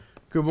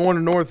Good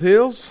morning, North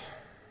Hills.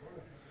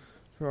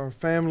 To our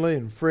family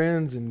and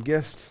friends and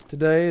guests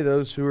today,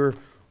 those who are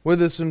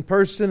with us in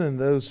person and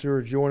those who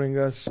are joining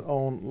us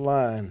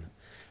online.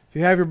 If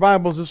you have your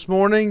Bibles this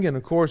morning, and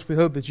of course we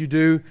hope that you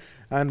do,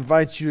 I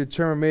invite you to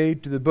turn with me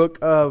to the book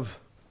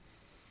of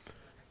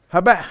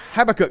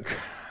Habakkuk.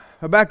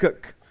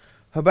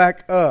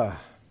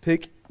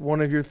 Pick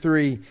one of your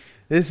three.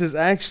 This is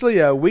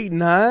actually week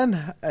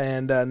 9,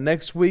 and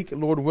next week,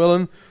 Lord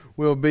willing,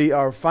 will be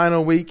our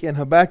final week in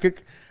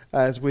Habakkuk,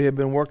 as we have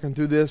been working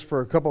through this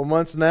for a couple of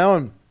months now,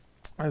 and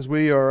as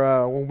we are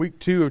on week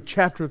 2 of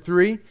chapter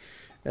 3,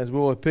 as we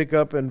will pick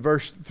up in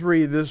verse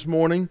 3 this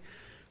morning.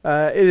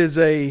 I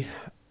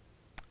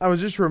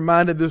was just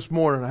reminded this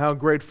morning how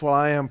grateful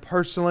I am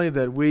personally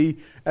that we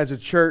as a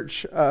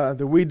church,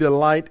 that we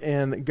delight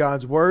in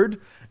God's Word,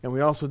 and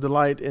we also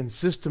delight in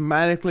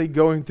systematically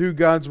going through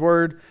God's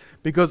Word,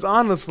 because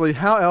honestly,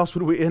 how else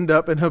would we end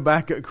up in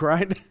Habakkuk,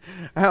 right?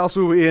 How else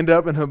would we end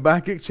up in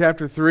Habakkuk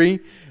chapter 3?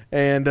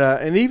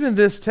 And even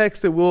this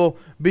text that we'll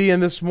be in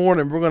this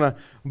morning, we're going to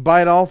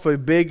bite off a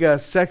big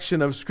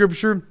section of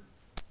Scripture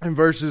in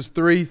verses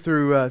 3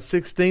 through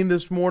 16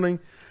 this morning.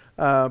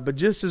 But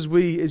just as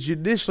you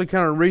initially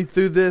kind of read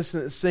through this,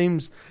 and it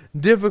seems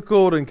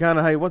difficult and kind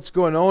of, hey, what's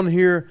going on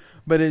here?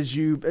 But as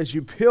you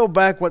peel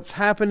back what's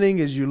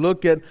happening, as you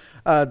look at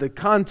the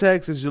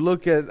context, as you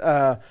look at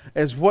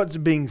as what's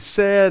being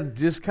said,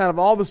 just kind of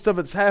all the stuff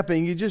that's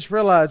happening, you just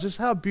realize just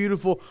how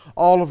beautiful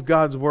all of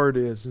God's Word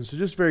is. And so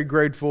just very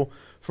grateful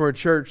for a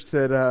church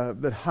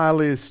that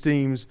highly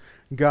esteems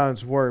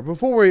God's Word.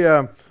 Before we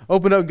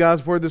open up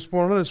God's Word this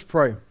morning, let us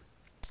pray.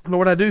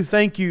 Lord, I do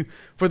thank you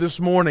for this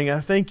morning.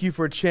 I thank you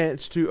for a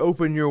chance to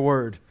open your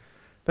Word.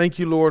 Thank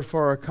you, Lord,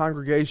 for our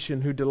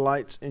congregation who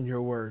delights in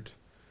your Word,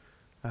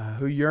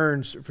 who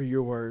yearns for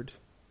your Word.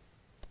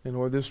 And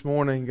Lord, this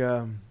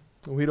morning,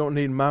 we don't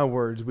need my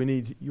words, we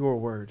need your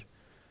Word.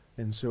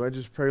 And so I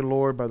just pray,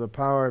 Lord, by the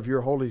power of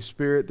your Holy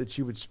Spirit, that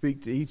you would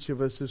speak to each of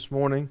us this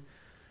morning.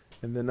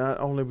 And that not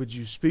only would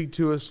you speak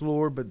to us,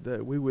 Lord, but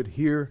that we would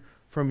hear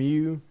from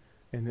you,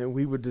 and that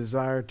we would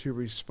desire to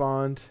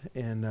respond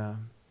in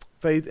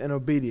faith and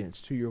obedience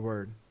to your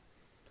word.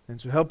 And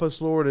so help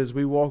us, Lord, as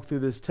we walk through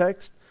this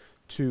text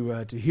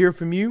to hear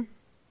from you,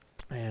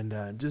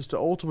 and just to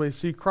ultimately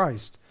see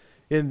Christ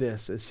in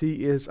this, as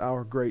he is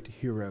our great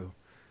hero.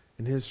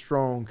 In his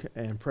strong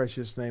and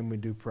precious name we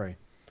do pray.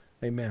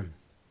 Amen.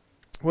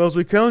 Well, as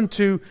we come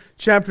to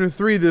chapter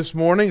 3 this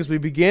morning, as we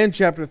began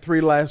chapter 3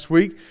 last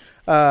week,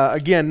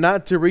 again,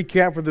 not to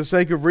recap for the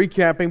sake of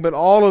recapping, but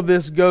all of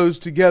this goes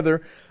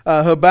together.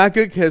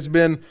 Habakkuk has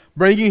been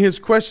bringing his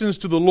questions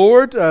to the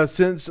Lord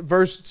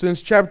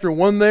since chapter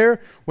 1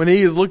 there, when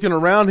he is looking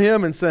around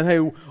him and saying, hey,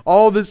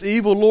 all this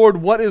evil, Lord,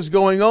 what is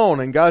going on?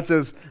 And God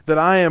says that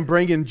I am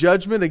bringing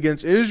judgment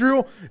against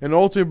Israel, and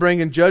ultimately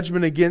bringing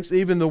judgment against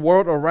even the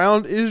world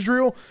around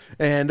Israel.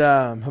 And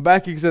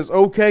Habakkuk says,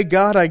 okay,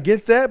 God, I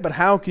get that, but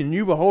how can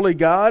you, a holy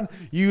God,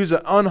 use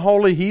an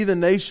unholy heathen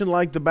nation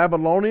like the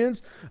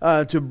Babylonians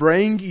to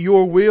bring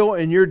your will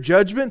and your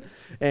judgment?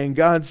 And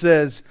God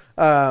says,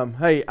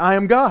 hey, I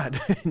am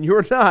God, and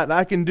you're not.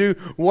 I can do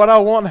what I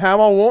want, how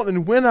I want,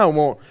 and when I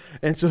want.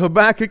 And so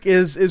Habakkuk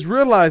is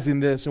realizing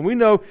this. And we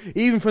know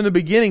even from the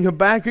beginning,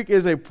 Habakkuk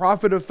is a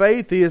prophet of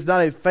faith. He is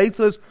not a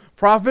faithless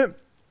prophet.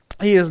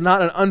 He is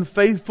not an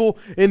unfaithful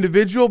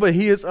individual, but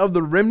he is of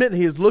the remnant.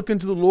 He is looking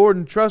to the Lord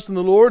and trusting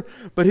the Lord.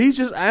 But he's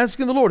just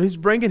asking the Lord. He's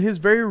bringing his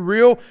very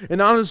real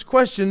and honest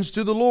questions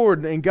to the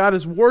Lord. And God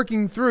is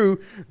working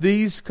through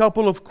these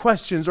couple of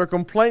questions or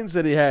complaints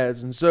that he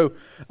has. And so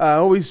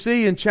we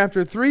see in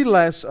chapter 3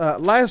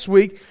 last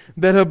week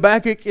that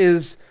Habakkuk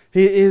his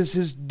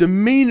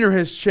demeanor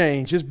has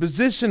changed, his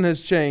position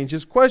has changed,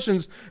 his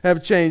questions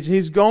have changed.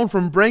 He's gone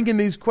from bringing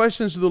these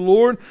questions to the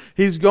Lord,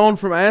 he's gone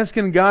from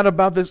asking God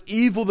about this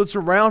evil that's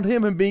around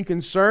him and being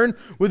concerned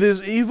with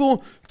his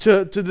evil,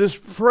 to this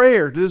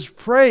prayer, to this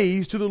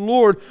praise to the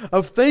Lord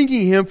of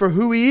thanking him for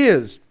who he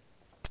is.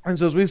 And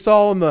so as we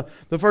saw in the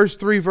first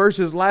 3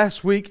 verses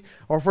last week,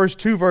 or first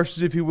 2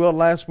 verses, if you will,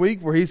 last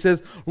week, where he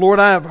says, Lord,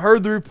 I have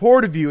heard the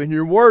report of you and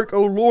your work,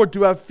 O Lord,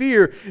 do I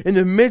fear. In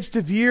the midst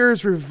of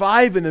years,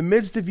 revive. In the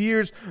midst of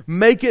years,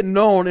 make it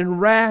known. In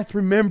wrath,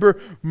 remember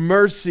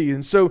mercy.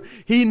 And so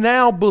he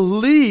now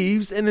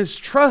believes and is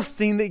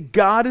trusting that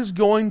God is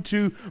going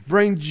to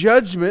bring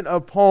judgment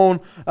upon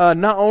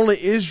not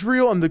only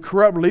Israel and the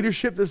corrupt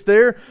leadership that's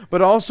there,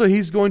 but also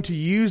he's going to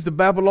use the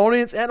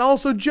Babylonians and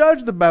also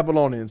judge the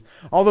Babylonians.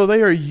 Although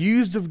they are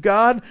used of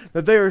God,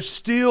 that they are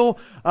still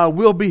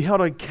will be held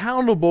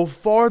accountable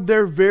for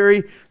their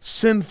very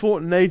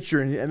sinful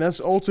nature. And that's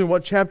ultimately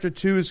what chapter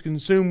 2 is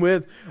consumed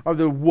with, are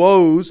the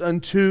woes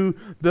unto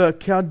the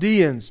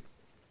Chaldeans,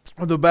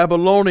 or the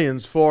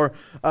Babylonians, for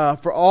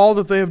all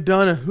that they have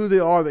done and who they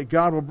are, that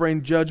God will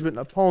bring judgment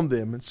upon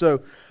them. And so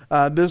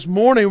this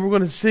morning we're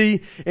going to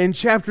see in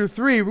chapter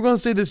 3, we're going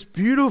to see this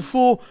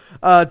beautiful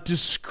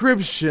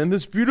description,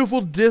 this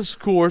beautiful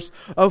discourse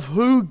of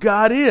who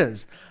God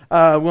is.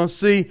 We're going to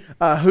see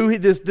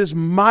this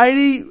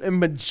mighty and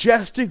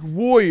majestic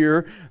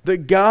warrior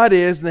that God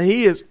is, and that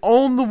He is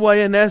on the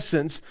way, in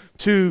essence,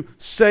 to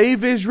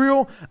save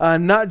Israel,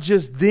 not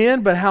just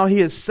then, but how He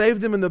has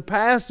saved them in the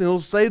past, and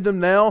He'll save them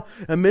now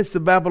amidst the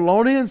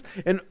Babylonians,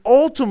 and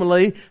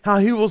ultimately how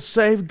He will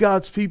save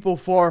God's people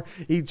for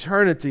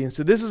eternity. And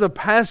so this is a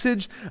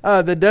passage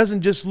that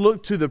doesn't just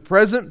look to the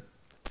present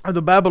of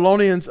the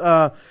Babylonians,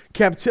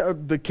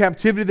 the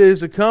captivity that is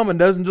to come, and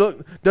doesn't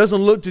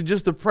look to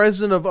just the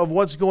present of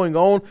what's going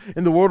on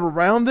in the world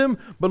around them,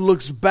 but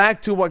looks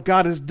back to what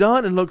God has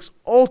done and looks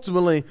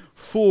ultimately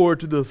forward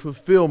to the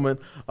fulfillment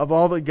of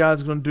all that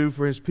God's going to do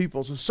for His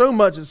people. So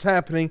much is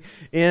happening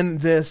in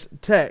this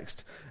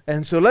text.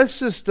 And so let's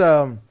just,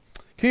 can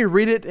you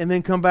read it and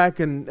then come back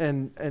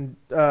and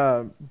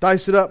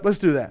dice it up? Let's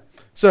do that.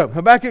 So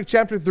Habakkuk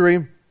chapter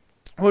 3.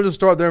 We'll just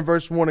start there in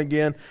verse 1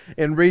 again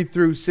and read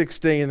through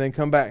 16 and then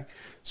come back.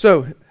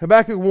 So,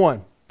 Habakkuk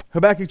 1.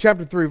 Habakkuk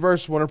chapter 3,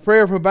 verse 1. A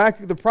prayer of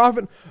Habakkuk the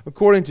prophet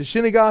according to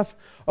Shinnigath.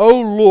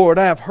 O Lord,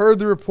 I have heard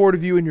the report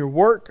of you in your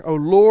work. O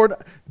Lord,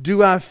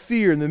 do I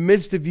fear in the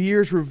midst of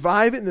years.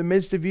 Revive it in the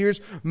midst of years.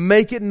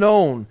 Make it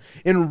known.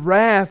 In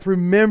wrath,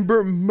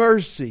 remember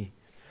mercy.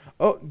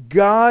 Oh,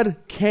 God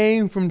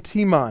came from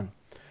Teman,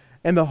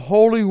 and the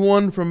Holy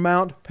One from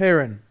Mount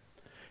Paran.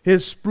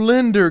 His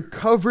splendor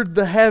covered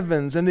the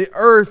heavens, and the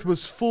earth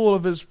was full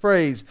of His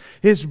praise.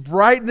 His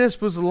brightness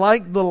was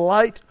like the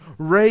light.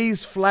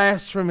 Rays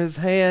flashed from His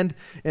hand,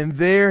 and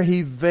there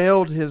He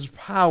veiled His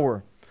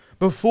power.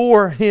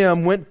 Before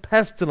Him went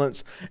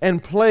pestilence,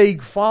 and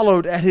plague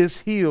followed at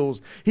His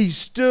heels. He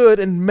stood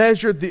and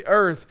measured the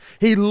earth.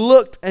 He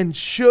looked and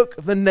shook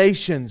the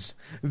nations.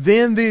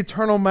 Then the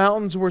eternal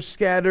mountains were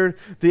scattered.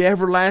 The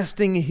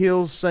everlasting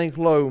hills sank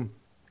low.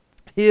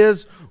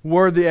 His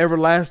were the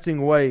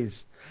everlasting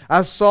ways.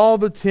 I saw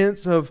the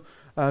tents of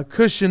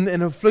Cushan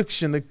in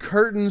affliction. The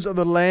curtains of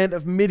the land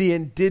of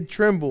Midian did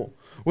tremble.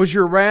 Was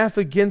your wrath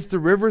against the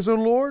rivers, O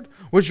Lord?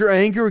 Was your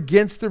anger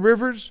against the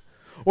rivers?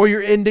 Or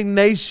your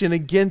indignation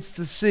against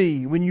the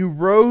sea? When you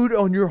rode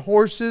on your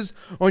horses,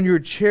 on your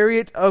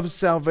chariot of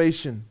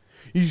salvation.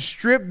 You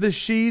stripped the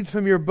sheath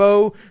from your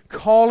bow,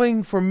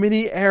 calling for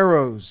many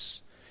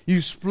arrows.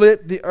 You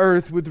split the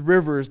earth with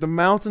rivers. The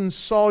mountains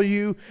saw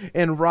you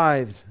and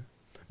writhed.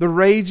 The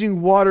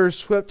raging waters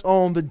swept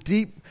on. The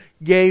deep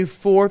gave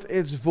forth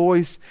its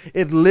voice.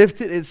 It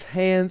lifted its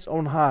hands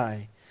on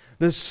high.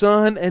 The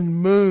sun and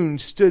moon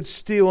stood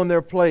still in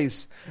their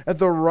place at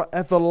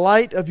the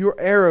light of your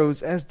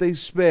arrows as they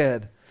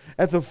sped,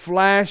 at the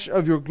flash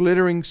of your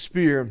glittering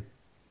spear.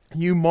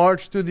 You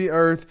marched through the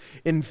earth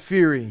in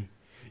fury.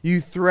 You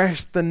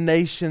threshed the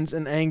nations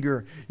in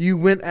anger. You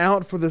went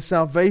out for the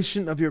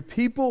salvation of your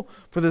people,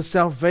 for the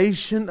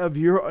salvation of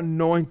your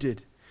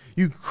anointed.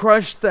 You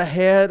crushed the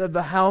head of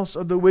the house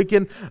of the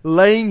wicked,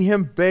 laying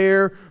him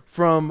bare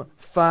from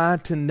thigh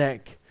to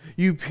neck.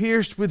 You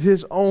pierced with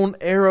his own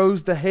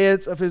arrows the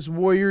heads of his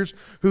warriors,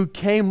 who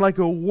came like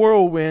a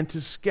whirlwind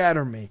to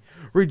scatter me,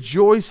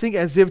 rejoicing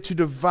as if to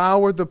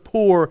devour the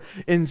poor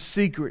in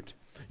secret.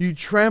 You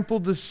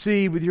trampled the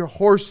sea with your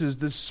horses,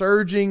 the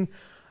surging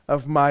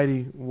of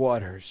mighty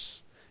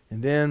waters.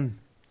 And then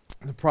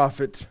the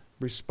prophet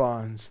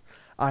responds,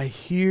 I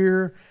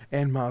hear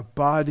and my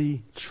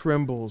body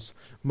trembles.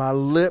 My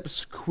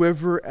lips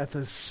quiver at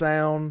the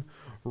sound.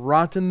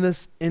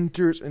 Rottenness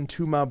enters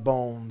into my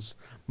bones.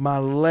 My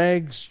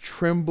legs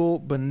tremble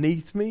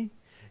beneath me.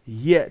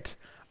 Yet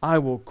I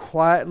will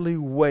quietly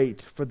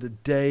wait for the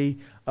day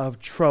of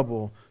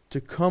trouble to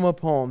come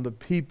upon the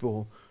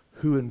people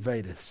who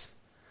invade us.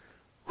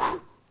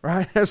 Whew.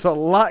 Right? There's a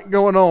lot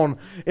going on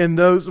in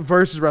those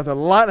verses right there. A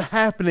lot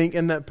happening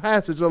in that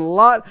passage. A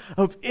lot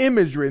of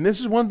imagery. And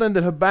this is one thing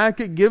that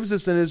Habakkuk gives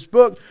us in his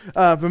book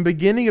from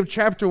beginning of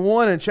chapter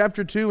 1 and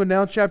chapter 2 and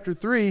now chapter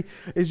 3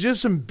 is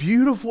just some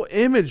beautiful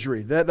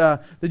imagery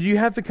that you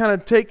have to kind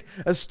of take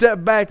a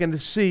step back and to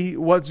see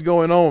what's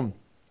going on.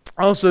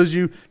 Also, as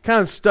you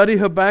kind of study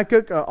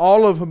Habakkuk,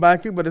 all of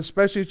Habakkuk, but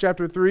especially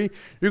chapter 3,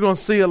 you're going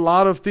to see a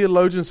lot of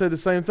theologians say the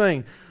same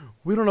thing.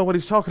 We don't know what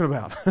he's talking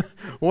about.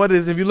 What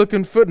is, if you look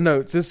in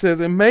footnotes, it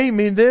says it may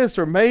mean this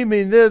or may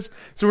mean this.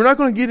 So we're not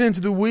going to get into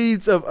the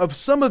weeds of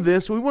some of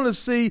this. We want to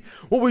see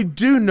what we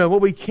do know,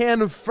 what we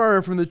can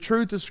affirm from the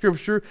truth of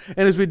Scripture.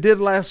 And as we did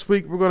last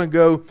week, we're going to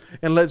go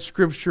and let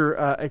Scripture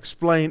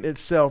explain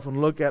itself and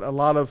look at a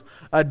lot of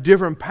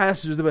different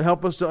passages that will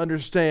help us to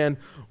understand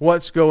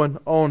what's going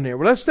on here.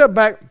 Well, let's step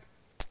back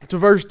to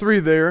verse 3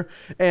 there,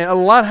 and a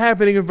lot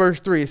happening in verse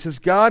 3. It says,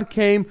 God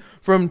came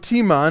from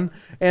Teman,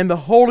 and the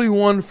Holy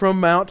One from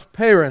Mount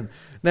Paran.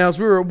 Now, as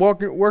we were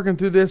working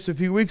through this a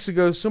few weeks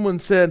ago, someone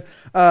said,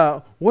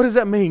 what does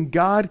that mean?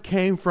 God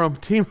came from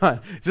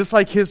Teman. Is this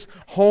like his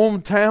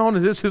hometown?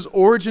 Is this his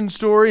origin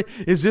story?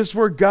 Is this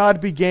where God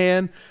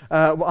began?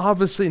 Well,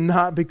 obviously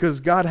not, because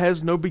God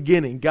has no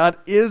beginning. God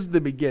is the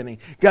beginning.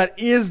 God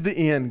is the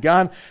end.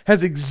 God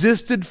has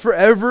existed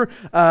forever,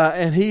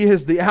 and He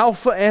is the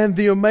Alpha and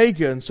the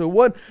Omega. And so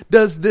what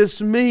does this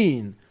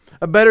mean?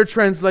 a better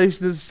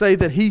translation is to say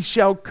that he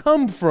shall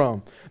come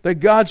from, that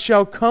God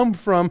shall come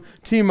from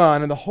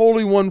Teman, and the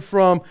Holy One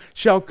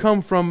shall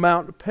come from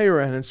Mount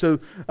Paran. And so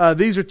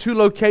these are two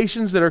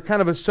locations that are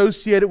kind of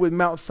associated with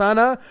Mount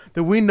Sinai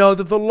that we know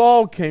that the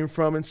law came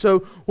from. And so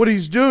what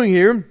he's doing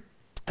here,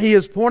 he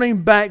is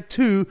pointing back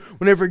to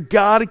whenever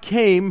God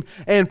came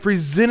and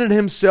presented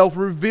himself,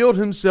 revealed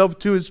himself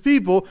to his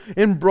people,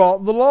 and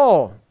brought the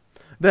law.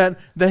 That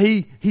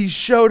he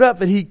showed up,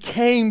 that he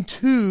came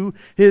to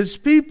his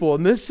people.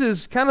 And this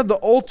is kind of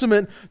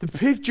the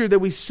picture that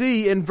we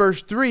see in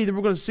verse 3. Then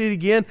we're going to see it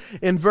again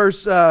in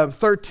verse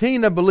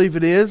 13, I believe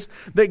it is,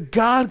 that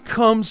God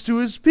comes to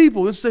his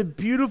people. This is a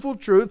beautiful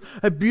truth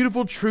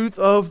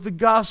of the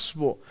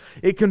gospel.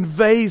 It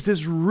conveys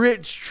this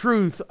rich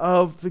truth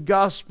of the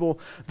gospel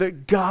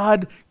that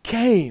God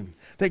came,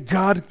 that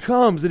God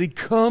comes, that he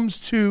comes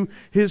to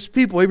his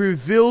people. He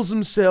reveals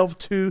himself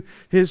to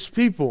his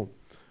people.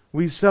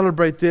 We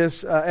celebrate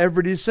this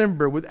every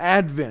December with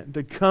Advent,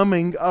 the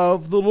coming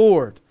of the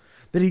Lord,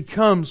 that he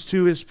comes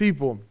to his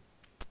people.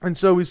 And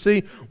so we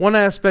see one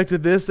aspect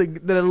of this, that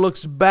it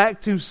looks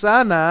back to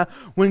Sinai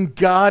when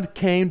God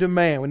came to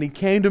man. When he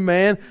came to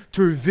man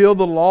to reveal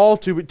the law,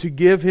 to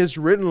give his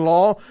written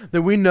law,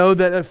 that we know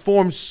that it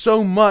forms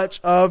so much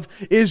of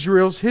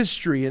Israel's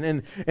history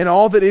and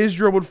all that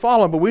Israel would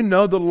follow. But we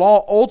know the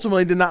law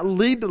ultimately did not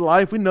lead to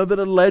life. We know that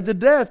it led to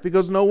death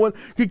because no one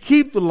could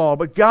keep the law.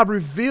 But God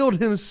revealed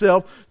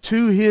himself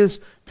to his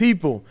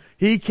people.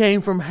 He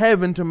came from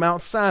heaven to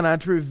Mount Sinai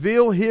to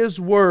reveal his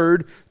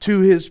word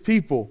to his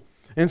people.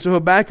 And so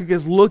Habakkuk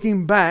is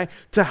looking back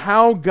to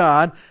how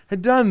God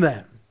had done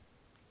that.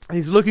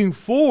 He's looking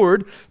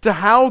forward to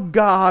how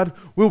God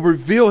will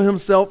reveal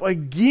himself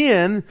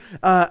again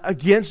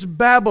against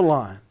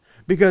Babylon.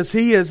 Because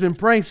he has been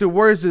praying, so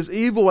where is this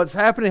evil? What's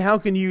happening? How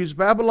can you use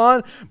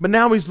Babylon? But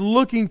now he's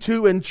looking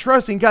to and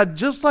trusting God,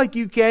 just like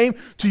you came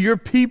to your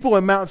people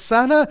in Mount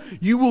Sinai,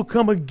 you will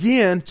come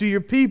again to your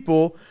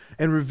people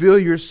and reveal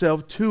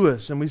yourself to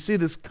us. And we see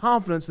this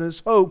confidence and this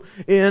hope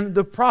in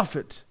the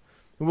prophet.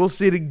 And we'll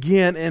see it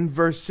again in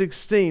verse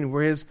 16,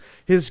 where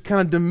his kind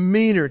of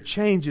demeanor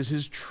changes.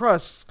 His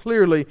trust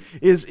clearly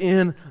is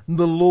in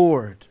the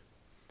Lord.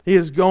 He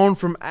has gone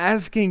from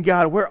asking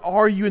God, where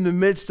are you in the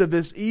midst of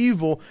this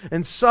evil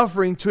and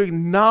suffering, to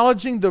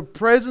acknowledging the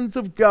presence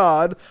of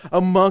God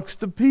amongst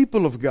the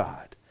people of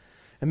God.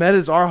 And that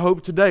is our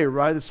hope today,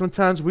 right? That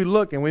sometimes we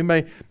look and we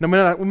may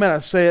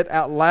not say it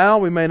out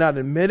loud, we may not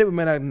admit it, we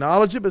may not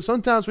acknowledge it, but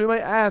sometimes we may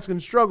ask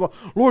and struggle,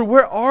 Lord,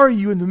 where are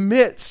you in the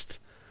midst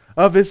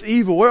of this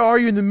evil? Where are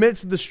you in the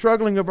midst of the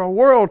struggling of our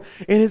world?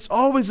 And it's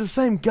always the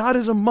same. God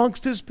is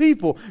amongst his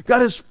people.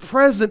 God is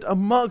present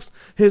amongst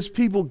his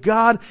people.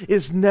 God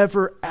is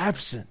never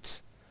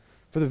absent.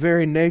 For the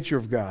very nature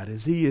of God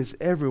is he is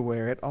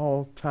everywhere at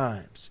all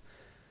times.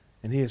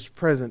 And he is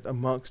present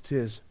amongst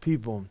his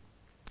people.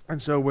 And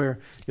so where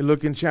you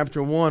look in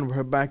chapter 1 where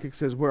Habakkuk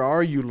says, where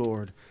are you,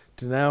 Lord?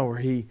 To now where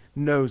he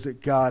knows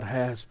that God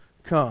has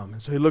come.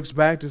 And so he looks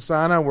back to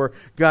Sinai where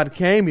God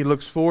came. He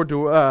looks forward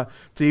to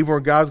even where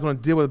God's going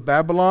to deal with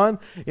Babylon.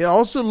 It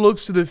also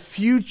looks to the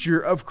future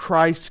of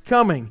Christ's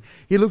coming.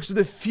 He looks to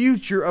the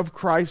future of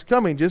Christ's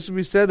coming. Just as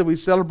we said that we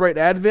celebrate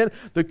Advent,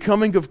 the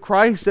coming of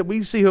Christ, that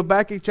we see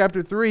Habakkuk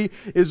chapter 3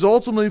 is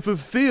ultimately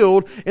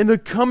fulfilled in the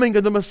coming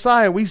of the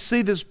Messiah. We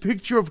see this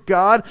picture of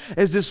God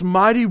as this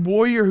mighty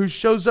warrior who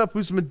shows up,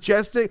 who's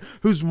majestic,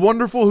 who's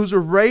wonderful, who's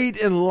arrayed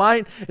in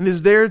light, and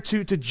is there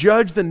to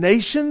judge the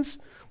nations.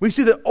 We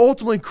see that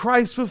ultimately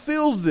Christ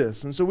fulfills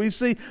this. And so we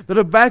see that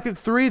Habakkuk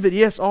 3, that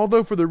yes,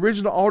 although for the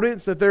original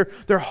audience that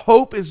their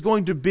hope is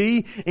going to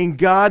be in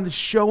God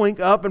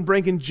showing up and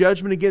bringing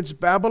judgment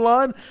against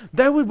Babylon,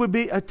 that would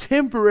be a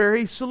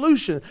temporary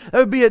solution. That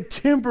would be a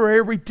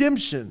temporary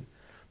redemption.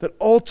 That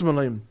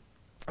ultimately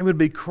it would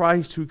be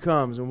Christ who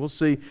comes. And we'll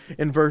see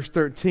in verse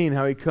 13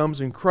 how he comes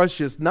and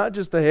crushes not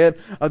just the head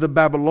of the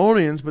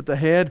Babylonians, but the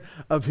head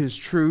of his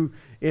true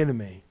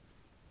enemy.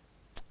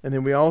 And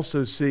then we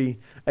also see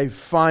a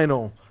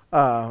final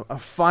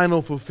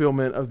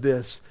fulfillment of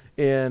this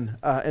in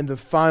the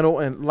final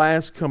and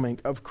last coming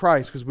of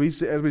Christ. Because we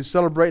see, as we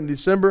celebrate in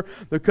December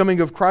the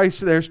coming of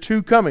Christ, there's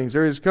two comings.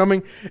 There is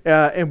coming,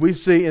 and we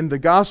see in the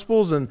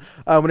Gospels, and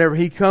whenever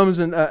he comes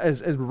and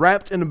as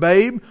wrapped in a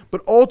babe,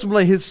 but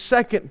ultimately his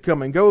second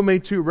coming. Go with me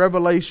to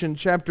Revelation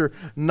chapter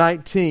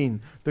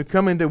 19, the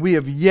coming that we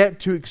have yet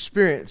to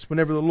experience,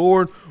 whenever the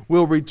Lord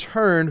will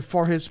return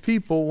for his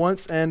people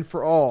once and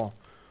for all.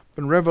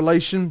 In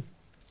Revelation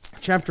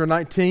chapter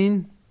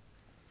 19,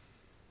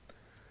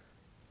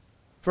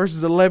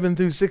 verses 11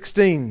 through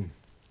 16.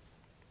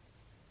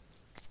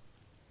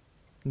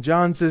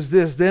 John says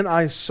this, Then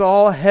I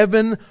saw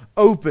heaven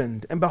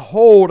opened, and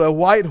behold, a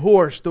white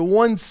horse. The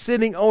one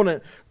sitting on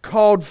it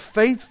called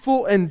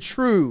faithful and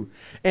true.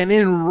 And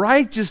in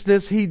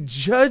righteousness he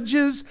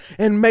judges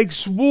and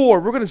makes war.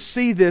 We're going to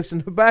see this in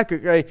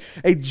Habakkuk,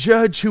 a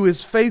judge who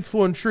is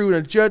faithful and true, and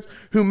a judge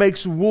who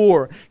makes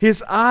war.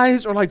 His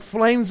eyes are like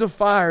flames of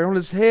fire. On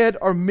his head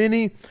are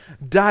many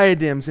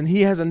diadems, and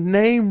he has a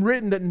name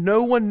written that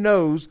no one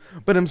knows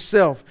but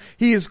himself.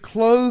 He is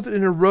clothed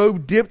in a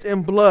robe dipped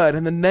in blood,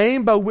 and the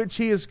name by which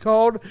he is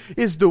called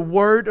is the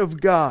Word of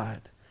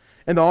God.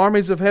 And the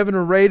armies of heaven,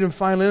 arrayed in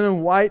fine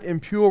linen, white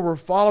and pure, were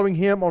following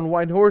him on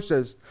white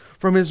horses.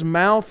 From his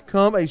mouth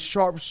come a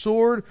sharp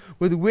sword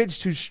with which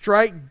to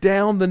strike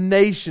down the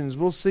nations.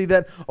 We'll see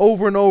that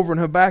over and over in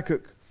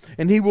Habakkuk.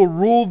 And he will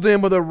rule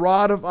them with a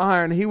rod of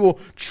iron. He will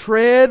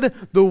tread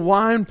the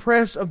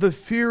winepress of the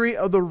fury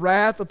of the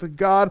wrath of the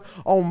God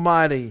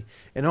Almighty.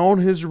 And on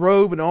his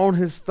robe and on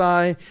his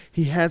thigh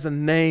he has a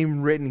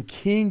name written,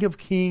 King of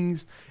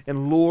Kings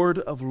and Lord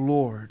of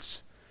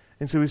Lords.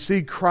 And so we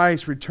see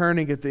Christ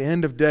returning at the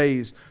end of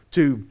days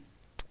to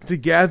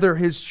gather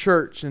his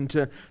church and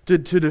to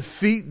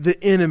defeat the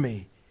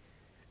enemy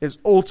is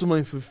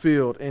ultimately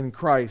fulfilled in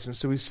Christ. And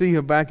so we see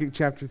Habakkuk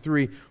chapter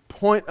 3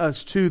 point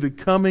us to the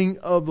coming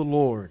of the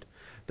Lord,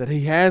 that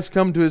he has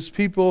come to his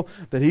people,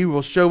 that he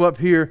will show up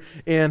here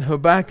in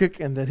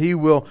Habakkuk, and that he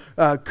will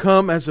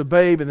come as a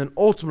babe, and then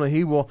ultimately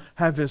he will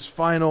have his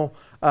final,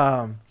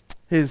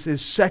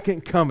 his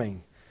second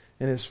coming,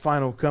 and his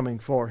final coming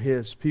for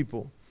his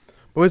people.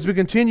 But as we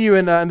continue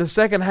in the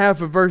second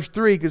half of verse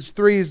 3, because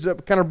 3 is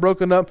kind of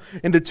broken up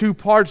into two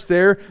parts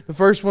there. The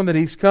first one, that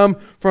he's come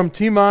from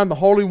Teman, the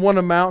Holy One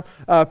of Mount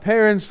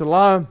Paran,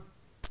 Salah.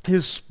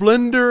 His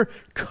splendor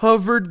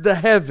covered the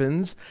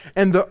heavens,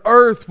 and the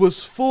earth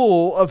was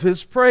full of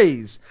his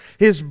praise.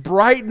 His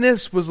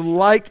brightness was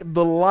like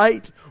the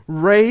light.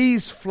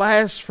 Rays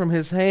flashed from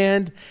his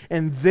hand,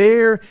 and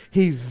there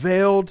he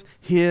veiled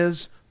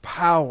his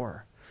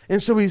power.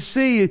 And so we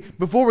see,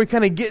 before we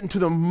kind of get into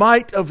the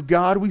might of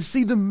God, we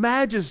see the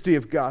majesty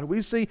of God.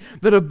 We see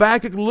that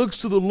Habakkuk looks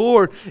to the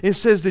Lord and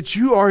says that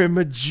you are a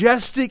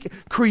majestic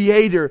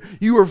creator.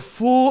 You are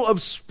full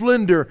of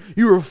splendor.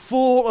 You are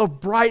full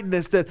of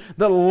brightness. That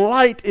the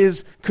light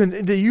is,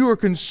 that you are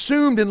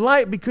consumed in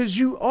light because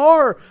you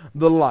are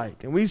the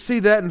light. And we see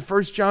that in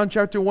 1 John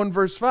chapter 1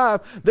 verse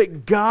 5,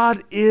 that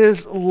God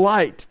is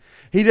light.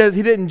 He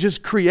didn't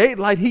just create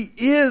light, he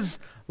is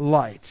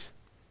light.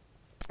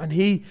 And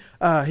he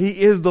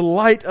is the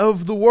light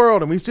of the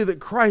world. And we see that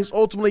Christ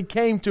ultimately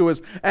came to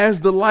us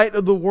as the light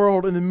of the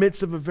world in the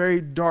midst of a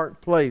very dark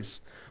place.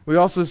 We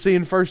also see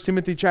in 1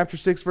 Timothy chapter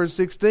 6, verse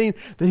 16,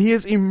 that he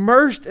is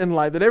immersed in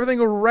light, that everything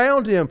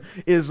around him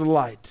is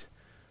light.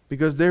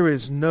 Because there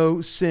is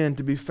no sin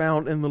to be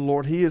found in the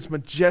Lord. He is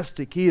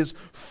majestic. He is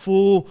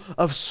full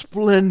of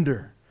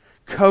splendor,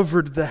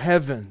 covered the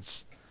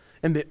heavens.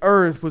 And the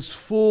earth was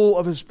full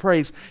of his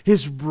praise.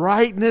 His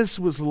brightness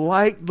was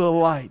like the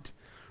light.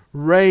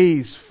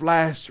 Rays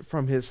flashed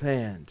from his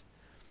hand.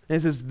 And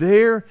it says,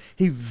 there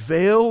he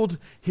veiled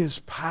his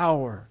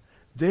power.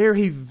 There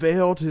he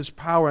veiled his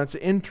power. And it's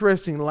an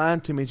interesting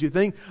line to me. As you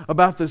think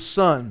about the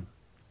sun,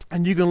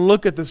 and you can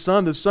look at the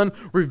sun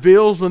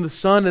reveals when the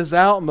sun is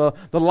out and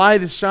the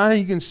light is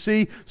shining. You can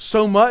see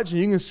so much, and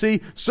you can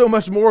see so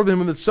much more than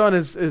when the sun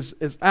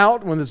is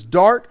out, when it's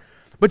dark.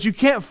 But you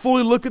can't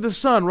fully look at the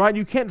sun, right?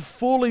 You can't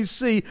fully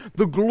see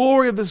the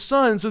glory of the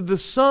sun. So the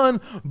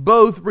sun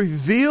both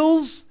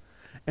reveals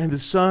and the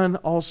sun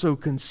also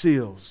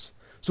conceals.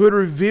 So it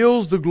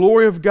reveals the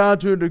glory of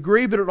God to a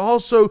degree, but it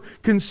also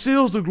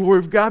conceals the glory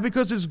of God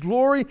because His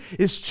glory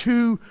is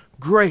too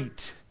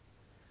great.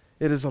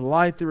 It is a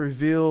light that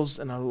reveals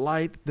and a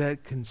light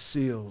that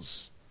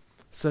conceals.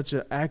 Such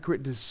an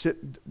accurate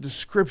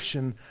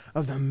description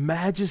of the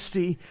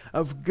majesty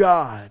of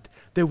God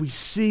that we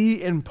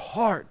see in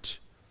part.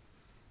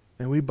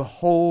 And we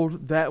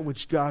behold that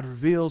which God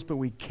reveals, but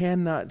we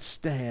cannot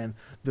stand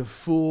the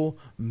full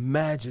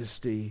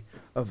majesty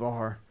of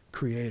our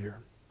Creator.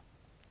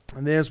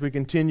 And then as we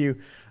continue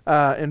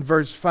in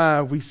verse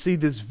 5, we see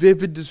this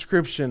vivid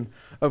description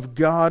of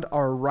God,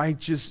 our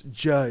righteous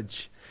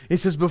judge. It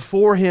says,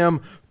 before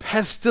him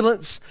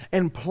pestilence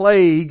and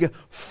plague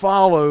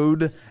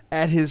followed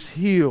at his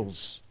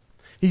heels.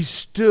 He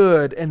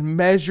stood and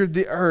measured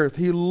the earth.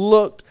 He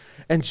looked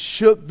and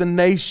shook the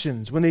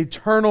nations. When the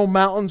eternal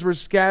mountains were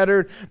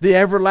scattered, the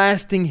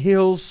everlasting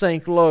hills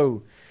sank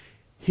low.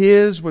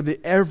 His were the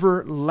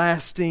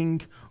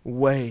everlasting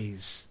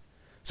ways.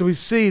 So we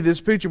see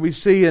this picture, we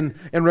see in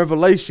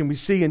Revelation, we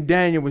see in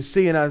Daniel, we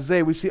see in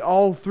Isaiah, we see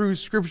all through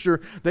Scripture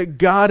that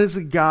God is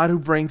a God who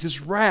brings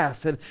His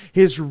wrath, and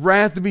His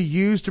wrath to be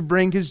used to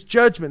bring His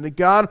judgment, that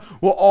God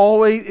will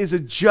always is a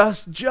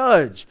just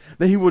judge,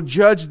 that He will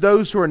judge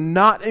those who are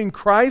not in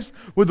Christ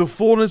with the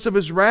fullness of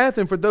His wrath,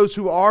 and for those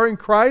who are in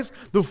Christ,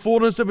 the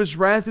fullness of His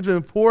wrath has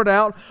been poured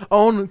out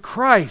on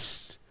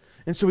Christ.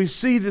 And so we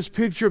see this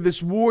picture of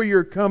this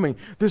warrior coming,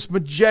 this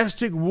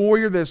majestic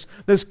warrior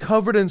that's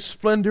covered in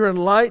splendor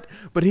and light,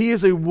 but he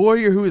is a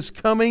warrior who is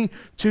coming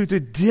to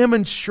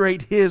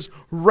demonstrate his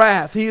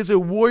wrath. He is a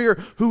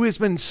warrior who has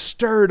been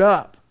stirred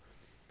up.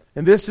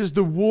 And this is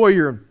the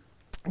warrior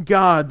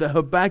God that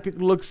Habakkuk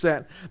looks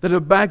at, that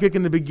Habakkuk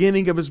in the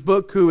beginning of his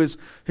book who's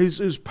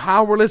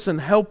powerless and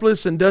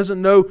helpless and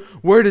doesn't know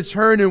where to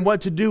turn and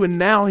what to do, and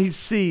now he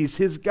sees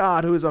his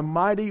God who is a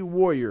mighty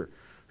warrior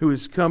who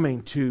is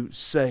coming to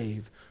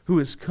save, who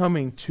is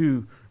coming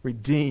to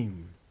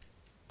redeem.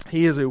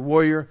 He is a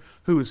warrior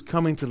who is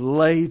coming to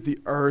lay the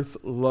earth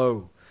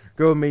low.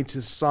 Go with me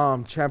to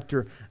Psalm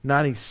chapter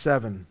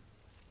 97.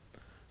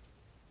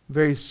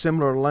 Very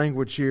similar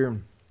language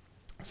here.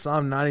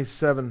 Psalm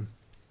 97.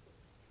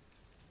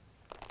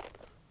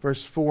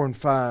 Verse 4 and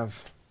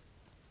 5.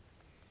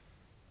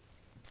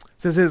 It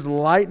says, His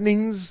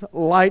lightnings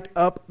light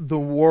up the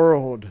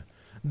world.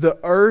 The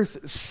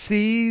earth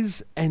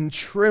sees and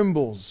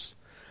trembles.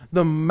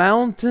 The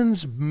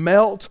mountains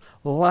melt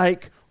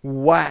like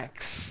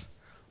wax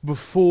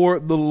before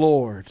the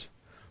Lord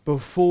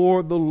of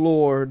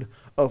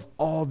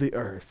all the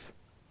earth.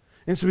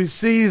 And so we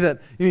see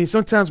that,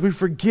 sometimes we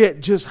forget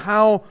just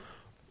how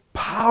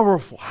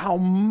powerful, how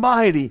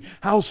mighty,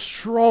 how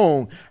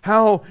strong,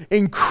 how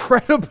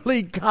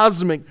incredibly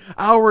cosmic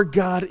our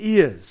God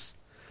is.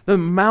 The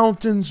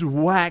mountains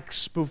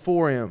wax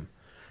before Him.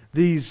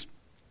 These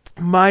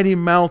mighty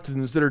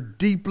mountains that are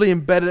deeply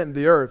embedded in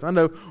the earth. I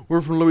know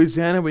we're from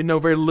Louisiana. We know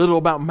very little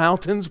about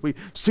mountains. We've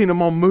seen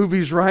them on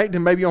movies, right?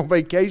 And maybe on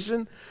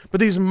vacation.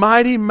 But these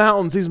mighty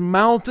mountains, these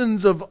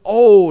mountains of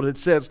old, it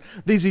says,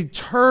 these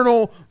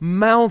eternal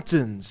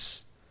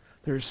mountains,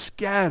 they're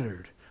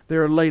scattered.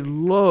 They're laid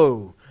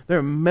low.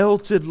 They're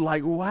melted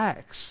like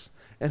wax.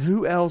 And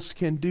who else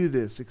can do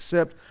this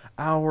except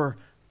our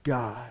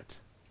God?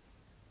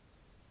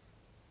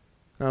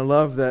 And I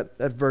love that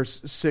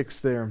verse 6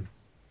 there,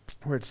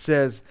 where it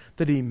says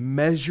that He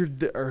measured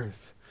the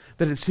earth.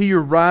 That as He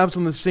arrives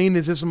on the scene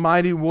as this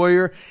mighty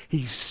warrior,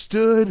 He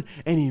stood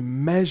and He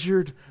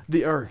measured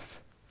the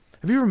earth.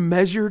 Have you ever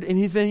measured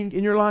anything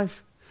in your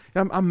life?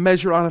 I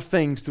measure a lot of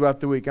things throughout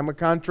the week. I'm a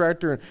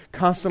contractor and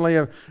constantly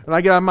when I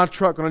get out of my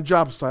truck on a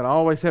job site, I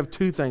always have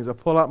two things. I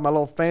pull out my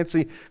little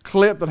fancy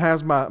clip that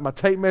has my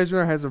tape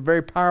measure, has a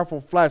very powerful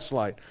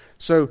flashlight.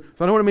 So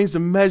I know what it means to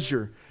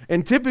measure.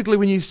 And typically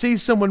when you see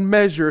someone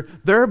measure,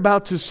 they're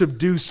about to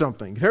subdue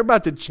something. They're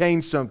about to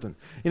change something.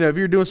 If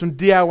you're doing some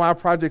DIY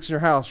projects in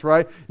your house,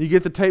 right? You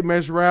get the tape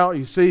measure out,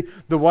 you see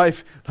the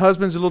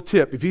husband's a little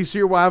tip. If you see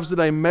your wives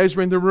today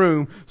measuring the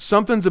room,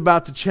 something's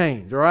about to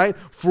change, all right?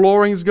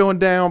 Flooring's going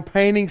down,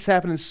 painting's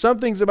happening,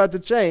 something's about to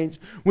change.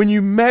 When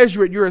you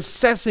measure it, you're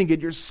assessing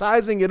it, you're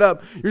sizing it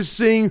up, you're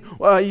seeing,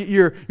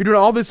 you're doing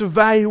all this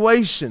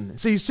evaluation.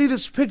 So you see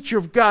this picture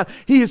of God.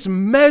 He is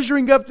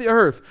measuring up the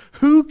earth.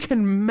 Who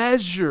can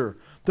measure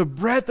the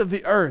breadth of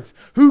the earth?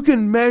 Who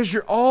can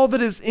measure all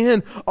that is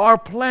in our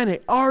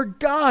planet? Our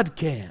God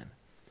can.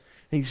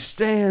 And He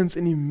stands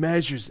and He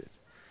measures it.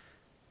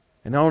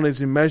 And not only does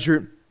He measure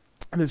it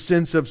in the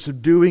sense of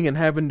subduing and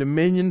having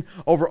dominion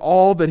over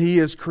all that He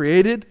has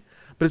created,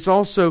 but it's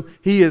also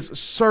He is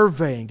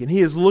surveying and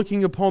He is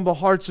looking upon the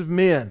hearts of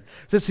men.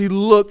 It says He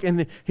looked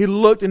and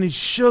He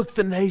shook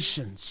the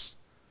nations,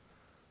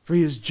 for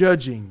He is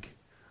judging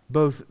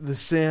both the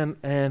sin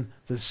and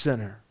the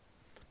sinner.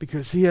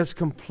 Because He has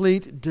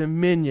complete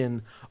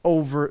dominion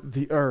over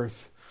the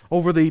earth,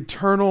 over the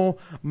eternal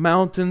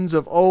mountains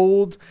of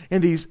old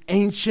and these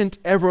ancient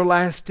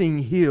everlasting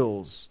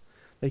hills.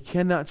 They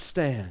cannot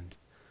stand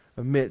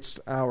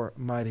amidst our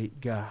mighty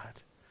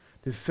God.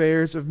 The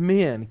affairs of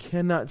men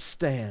cannot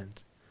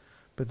stand,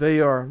 but they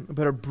are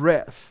but a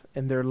breadth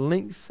in their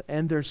length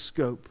and their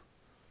scope.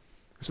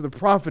 So the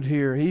prophet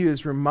here, he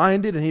is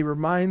reminded and he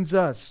reminds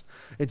us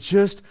at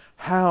just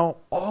how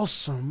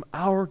awesome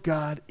our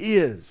God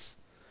is.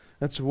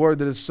 That's a word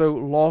that is so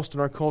lost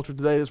in our culture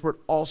today, this word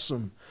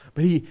awesome.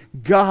 But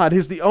God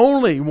is the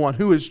only one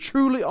who is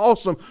truly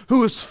awesome,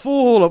 who is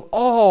full of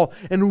awe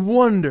and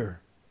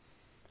wonder.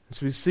 And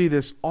so we see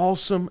this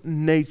awesome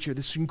nature,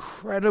 this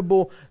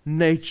incredible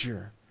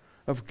nature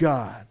of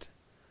God.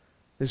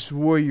 This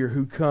warrior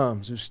who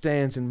comes, who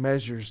stands and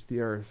measures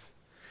the earth.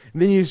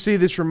 And then you see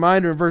this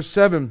reminder in verse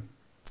 7.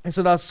 It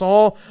said, I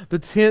saw the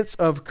tents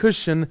of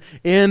Cushan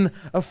in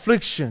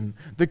affliction.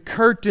 The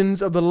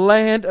curtains of the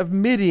land of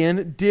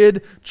Midian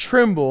did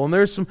tremble. And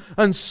there's some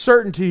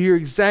uncertainty here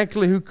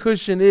exactly who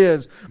Cushan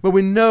is. But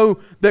we know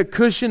that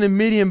Cushan and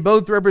Midian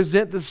both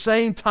represent the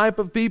same type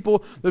of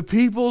people, the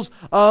peoples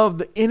of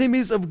the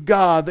enemies of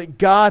God that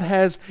God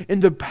has in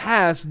the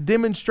past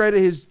demonstrated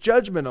His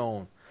judgment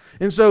on.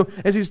 And so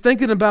as he's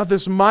thinking about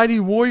this mighty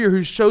warrior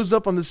who shows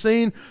up on the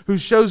scene, who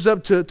shows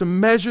up to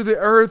measure the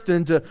earth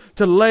and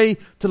to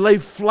lay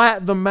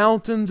flat the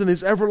mountains and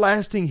these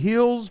everlasting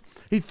hills,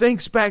 he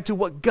thinks back to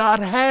what God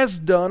has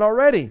done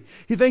already.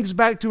 He thinks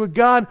back to a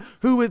God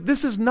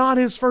this is not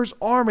His first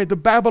army, the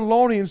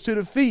Babylonians, to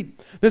defeat.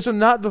 These are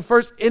not the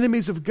first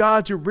enemies of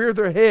God to rear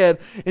their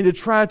head and to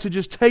try to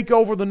just take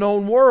over the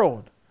known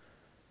world.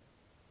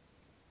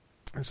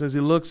 And so as he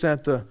looks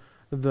at the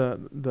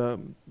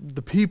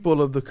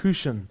people of the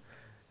Cushan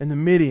and the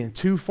Midian,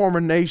 two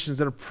former nations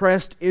that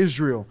oppressed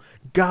Israel,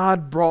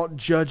 God brought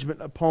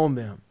judgment upon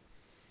them.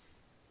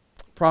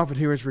 The prophet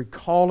here is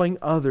recalling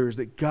others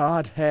that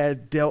God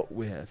had dealt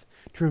with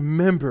to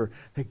remember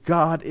that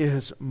God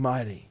is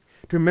mighty.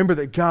 To remember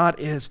that God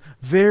is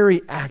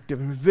very active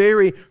and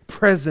very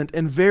present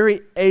and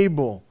very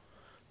able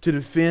to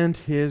defend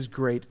His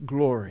great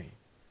glory.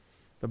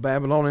 The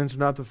Babylonians are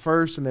not the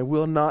first, and they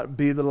will not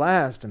be the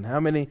last. And how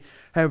many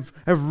have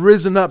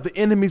risen up, the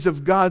enemies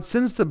of God,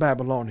 since the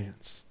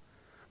Babylonians?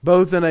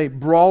 Both in a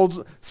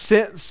broad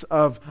sense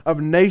of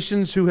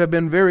nations who have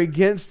been very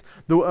against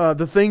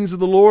the things of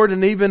the Lord,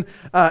 and even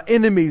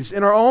enemies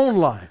in our own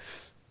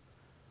life.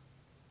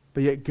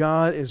 But yet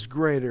God is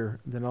greater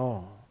than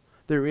all.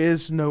 There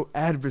is no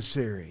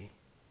adversary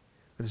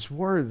that is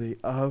worthy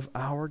of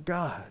our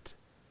God.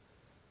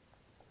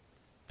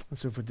 And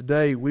so for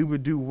today, we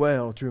would do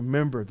well to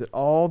remember that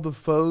all the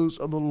foes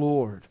of the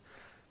Lord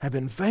have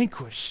been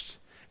vanquished,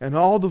 and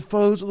all the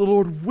foes of the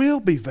Lord will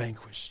be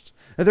vanquished.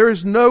 And there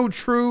is no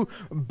true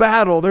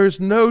battle, there is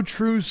no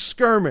true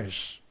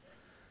skirmish,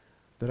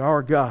 that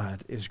our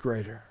God is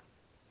greater.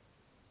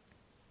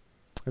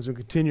 As we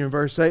continue in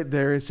verse 8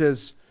 there, it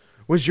says,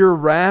 "Was your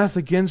wrath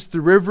against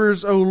the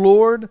rivers, O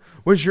Lord?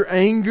 Was your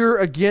anger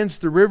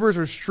against the rivers,"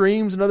 or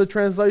streams, another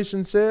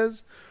translation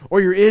says, "or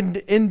your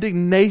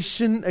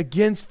indignation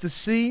against the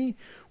sea,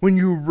 when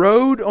you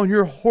rode on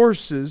your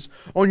horses,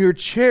 on your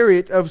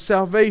chariot of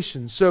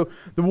salvation?" So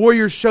the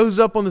warrior shows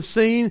up on the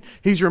scene.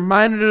 He's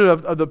reminded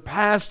of the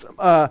past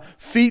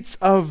feats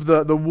of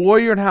the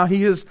warrior and how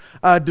he has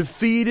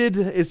defeated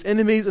his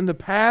enemies in the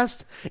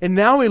past. And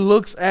now he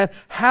looks at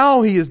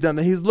how he has done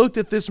that. He's looked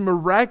at this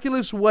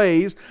miraculous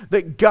ways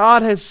that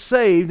God has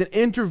saved and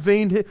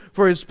intervened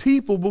for His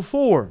people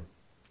before.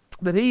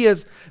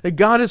 That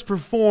God has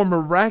performed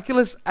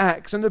miraculous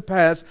acts in the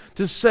past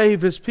to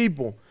save His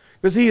people.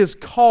 Because He is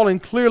calling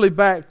clearly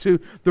back to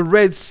the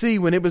Red Sea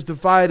when it was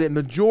divided, and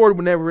the Jordan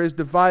whenever it was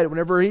divided,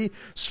 whenever He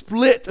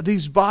split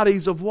these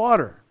bodies of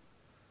water.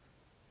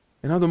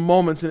 And other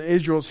moments in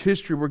Israel's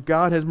history where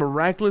God has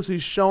miraculously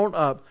shown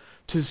up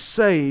to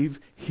save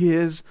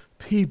His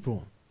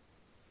people.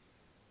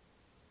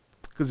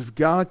 Because if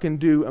God can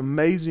do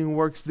amazing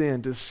works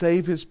then to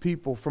save His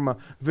people from a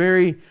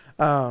very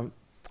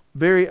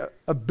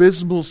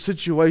abysmal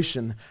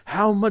situation,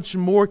 how much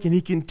more can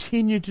He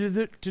continue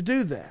to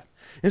do that?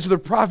 And so the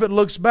prophet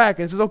looks back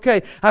and says,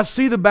 okay, I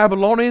see the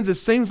Babylonians. It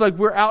seems like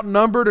we're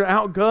outnumbered and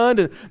outgunned,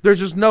 and there's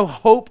just no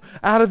hope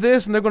out of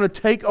this, and they're going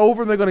to take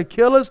over and they're going to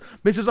kill us.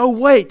 But he says, oh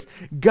wait,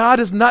 God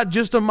is not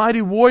just a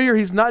mighty warrior.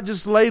 He's not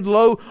just laid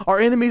low our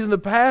enemies in the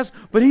past,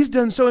 but He's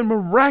done so in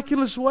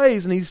miraculous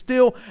ways, and He's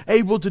still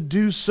able to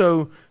do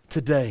so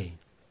today.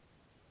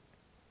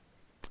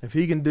 If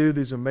He can do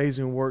these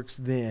amazing works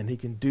then, He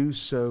can do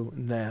so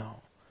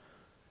now.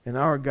 And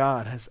our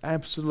God has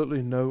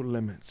absolutely no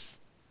limits.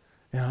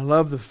 And I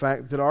love the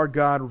fact that our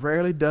God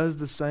rarely does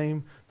the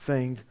same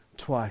thing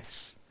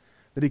twice.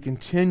 That He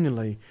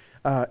continually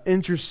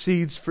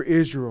intercedes for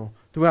Israel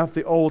throughout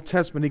the Old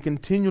Testament. He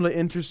continually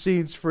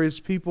intercedes for His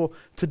people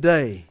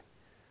today.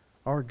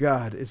 Our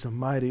God is a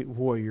mighty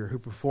warrior who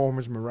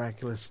performs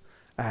miraculous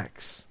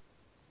acts.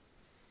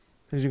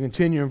 As you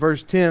continue in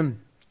verse 10,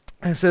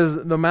 it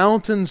says, "The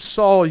mountains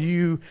saw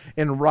you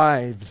and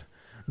writhed.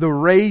 The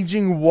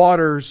raging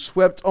waters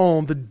swept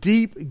on. The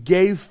deep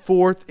gave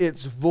forth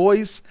its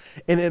voice,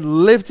 and it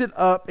lifted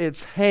up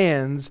its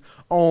hands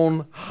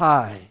on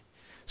high."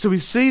 So we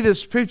see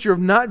this picture of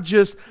not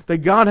just that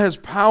God has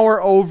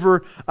power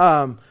over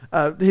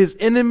His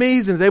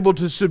enemies and is able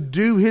to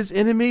subdue His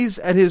enemies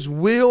at His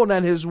will and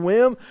at His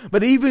whim,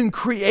 but even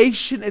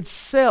creation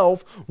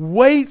itself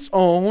waits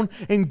on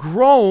and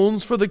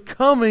groans for the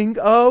coming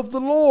of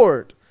the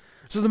Lord.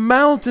 So the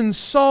mountains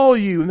saw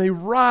you and they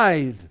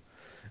writhed.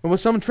 And what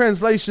some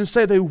translations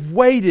say, they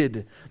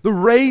waited. The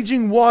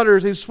raging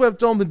waters, they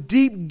swept on. The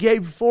deep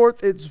gave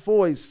forth its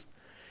voice.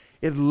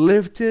 It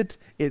lifted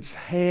its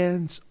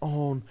hands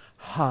on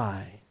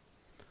high.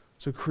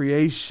 So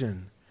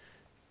creation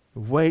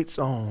waits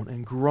on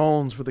and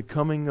groans for the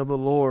coming of the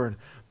Lord,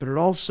 but it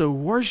also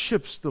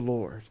worships the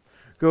Lord.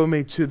 Go with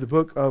me to the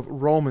book of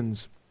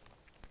Romans,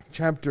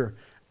 chapter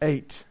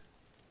 8.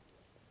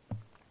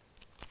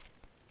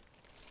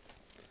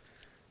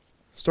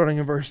 Starting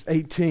in verse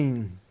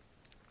 18.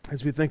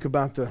 As we think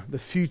about the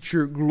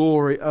future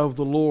glory of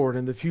the Lord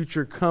and the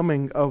future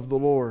coming of the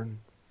Lord.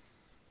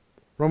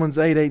 Romans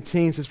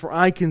 8:18 says, "For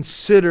I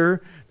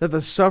consider that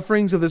the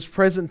sufferings of this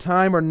present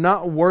time are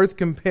not worth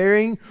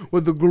comparing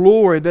with the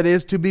glory that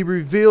is to be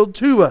revealed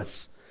to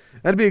us."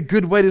 That'd be a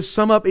good way to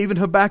sum up even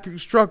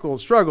Habakkuk's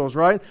struggles,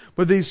 right?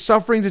 But these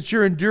sufferings that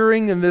you're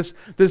enduring and this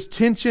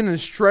tension and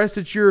stress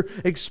that you're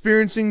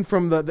experiencing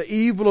from the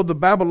evil of the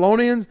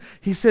Babylonians,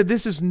 he said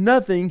this is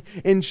nothing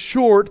in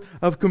short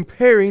of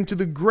comparing to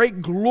the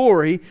great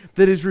glory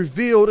that is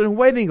revealed and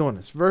waiting on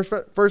us.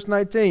 Verse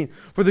 19,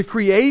 "For the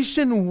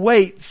creation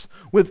waits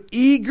with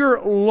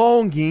eager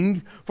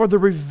longing for the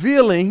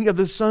revealing of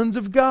the sons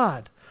of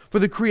God. For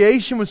the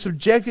creation was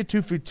subjected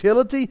to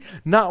futility,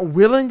 not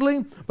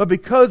willingly, but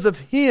because of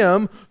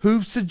Him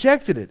who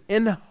subjected it,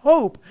 in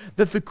hope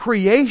that the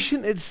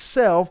creation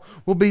itself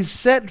will be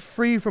set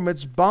free from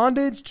its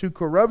bondage to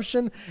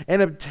corruption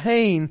and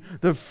obtain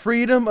the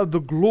freedom of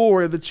the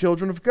glory of the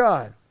children of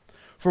God.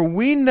 For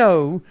we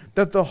know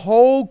that the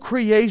whole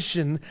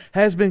creation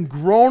has been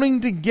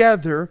groaning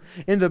together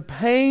in the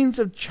pains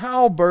of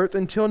childbirth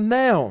until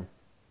now.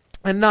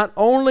 And not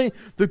only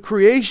the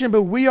creation,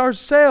 but we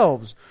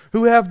ourselves,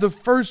 who have the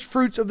first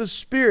fruits of the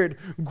Spirit,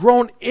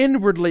 groan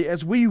inwardly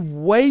as we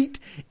wait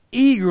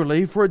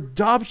eagerly for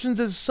adoptions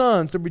as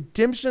sons, the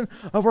redemption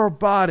of our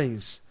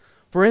bodies.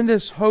 For in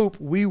this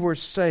hope we were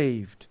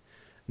saved.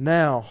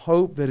 Now,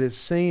 hope that is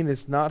seen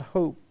is not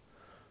hope,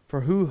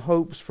 for who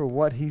hopes for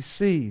what he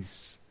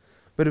sees?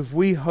 But if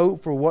we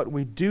hope for what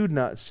we do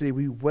not see,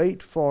 we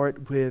wait for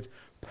it with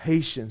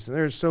patience. And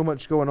there's so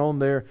much going on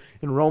there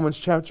in Romans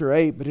chapter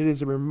 8, but it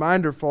is a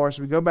reminder for us.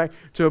 We go back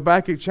to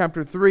Habakkuk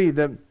chapter 3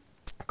 that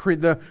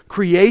the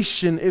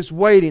creation is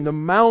waiting. The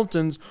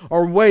mountains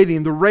are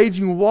waiting. The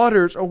raging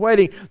waters are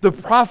waiting. The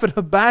prophet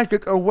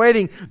Habakkuk are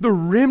waiting. The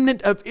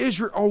remnant of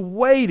Israel are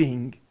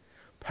waiting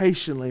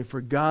patiently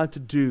for God to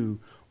do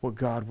what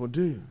God will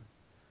do.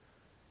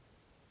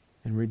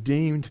 And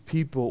redeemed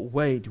people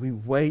wait. We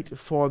wait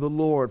for the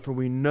Lord, for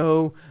we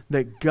know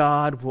that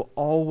God will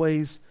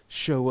always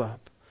show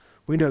up.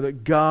 We know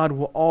that God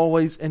will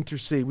always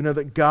intercede. We know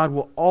that God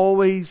will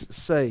always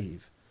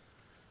save.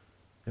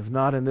 If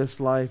not in this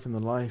life, in the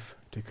life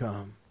to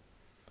come.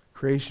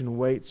 Creation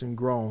waits and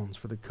groans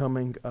for the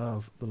coming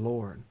of the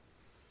Lord.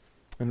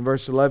 In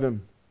verse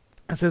 11,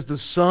 it says, the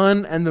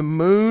sun and the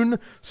moon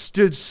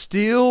stood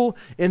still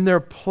in their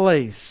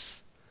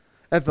place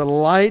at the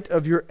light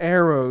of your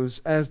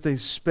arrows as they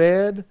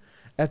sped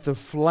at the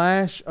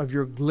flash of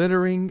your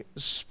glittering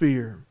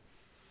spear.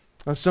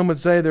 Now, some would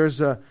say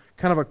there's a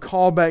kind of a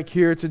callback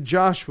here to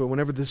Joshua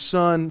whenever the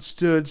sun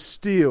stood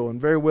still, and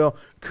very well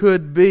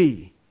could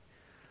be.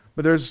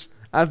 But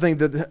I think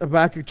that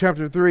Habakkuk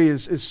chapter 3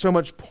 is so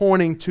much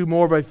pointing to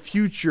more of a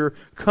future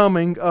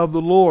coming of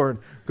the Lord.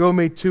 Go with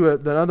me to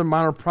the other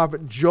minor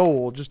prophet,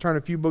 Joel. Just turn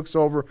a few books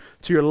over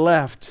to your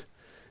left.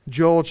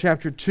 Joel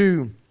chapter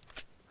 2,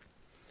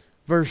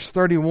 verse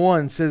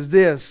 31 says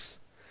this,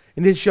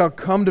 and it shall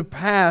come to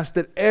pass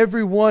that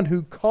everyone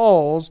who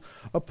calls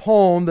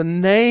upon the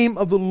name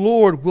of the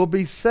Lord will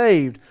be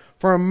saved.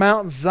 For on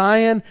Mount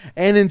Zion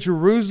and in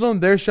Jerusalem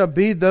there shall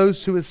be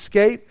those who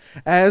escape,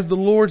 as the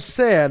Lord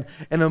said,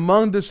 and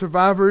among the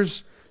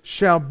survivors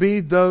shall be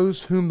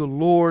those whom the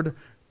Lord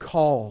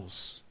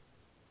calls.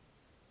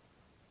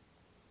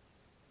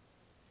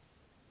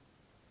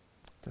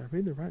 Did I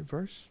read the right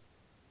verse?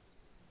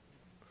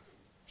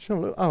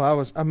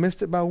 I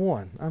missed it by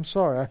one. I'm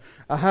sorry.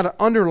 I had to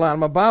underline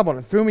my Bible and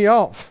it threw me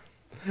off.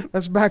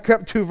 Let's back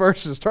up 2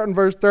 verses, starting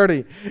verse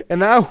 30.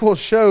 And I will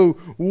show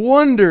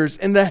wonders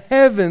in the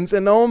heavens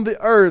and on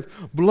the earth,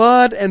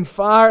 blood and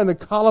fire and the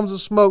columns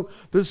of smoke.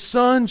 The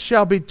sun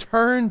shall be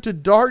turned to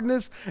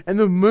darkness and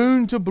the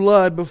moon to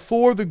blood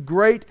before the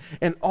great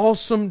and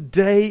awesome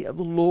day of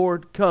the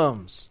Lord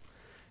comes.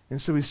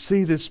 And so we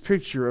see this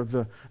picture of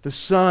the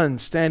sun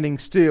standing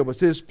still. It's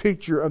this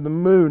picture of the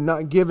moon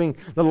not giving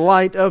the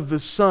light of the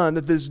sun,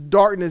 that this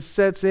darkness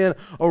sets in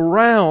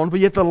around, but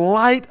yet the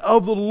light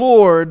of the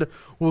Lord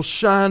will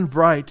shine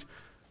bright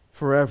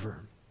forever.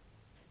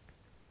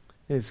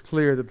 It is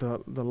clear that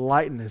the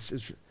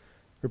lightness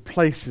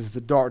replaces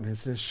the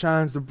darkness, and it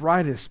shines the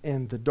brightest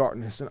in the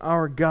darkness. And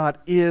our God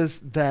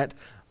is that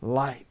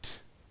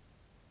light.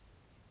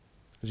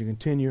 As you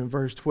continue in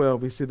verse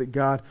 12, we see that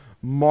God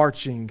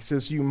marching. It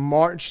says, you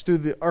march through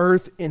the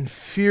earth in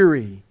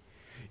fury.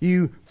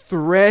 You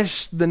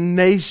thresh the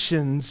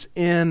nations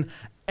in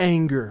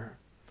anger.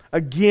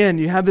 Again,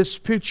 you have this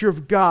picture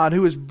of God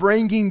who is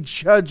bringing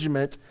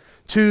judgment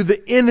to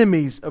the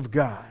enemies of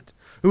God,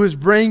 who is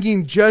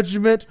bringing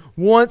judgment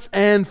once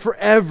and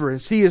forever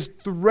as He is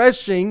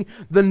threshing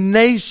the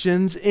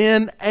nations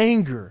in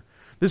anger.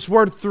 This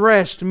word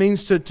threshed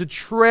means to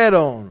tread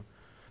on.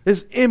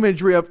 This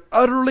imagery of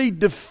utterly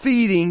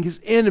defeating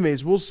His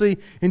enemies. We'll see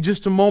in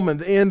just a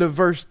moment, the end of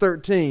verse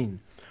 13.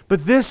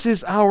 But this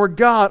is our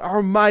God,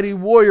 our mighty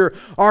warrior,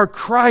 our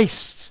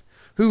Christ,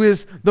 who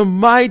is the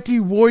mighty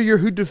warrior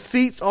who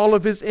defeats all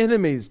of His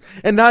enemies.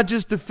 And not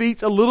just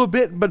defeats a little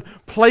bit, but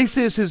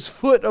places His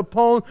foot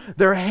upon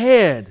their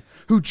head,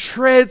 who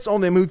treads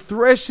on them, who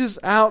threshes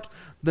out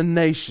the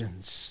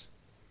nations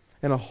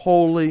in a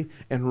holy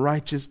and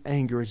righteous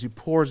anger as He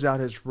pours out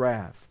His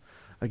wrath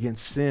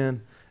against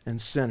sin and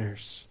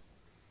sinners.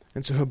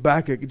 And so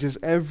Habakkuk, just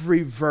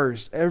every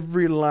verse,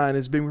 every line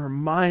is being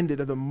reminded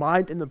of the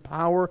might and the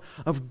power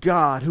of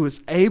God, who is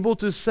able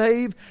to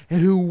save and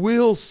who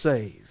will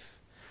save,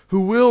 who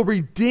will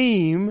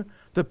redeem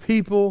the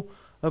people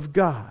of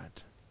God.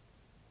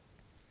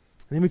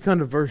 And then we come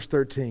to verse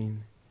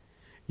 13.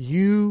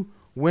 You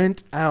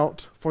went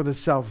out for the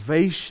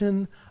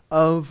salvation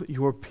of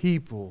your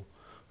people,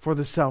 for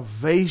the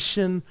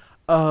salvation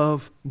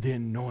of the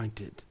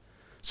anointed.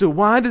 So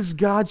why does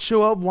God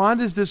show up? Why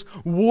does this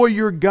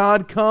warrior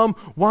God come?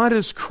 Why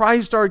does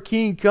Christ our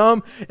King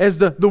come as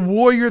the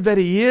warrior that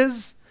He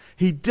is?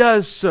 He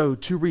does so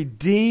to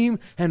redeem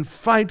and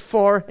fight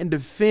for and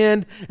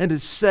defend and to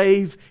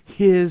save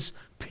His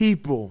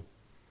people.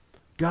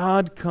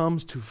 God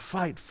comes to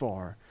fight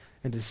for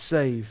and to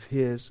save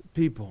His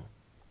people.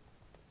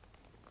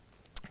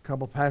 A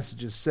couple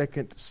passages,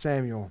 2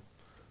 Samuel.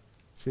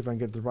 See if I can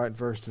get the right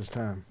verse this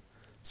time.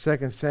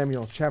 2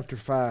 Samuel chapter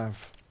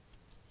 5.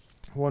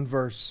 One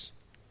verse.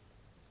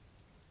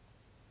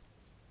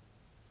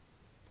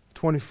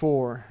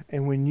 24.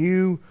 And when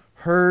you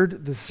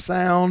heard the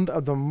sound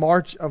of the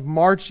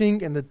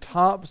marching in the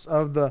tops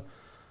of the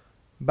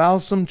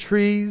balsam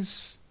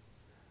trees,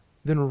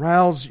 then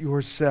rouse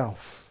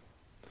yourself.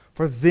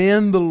 For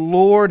then the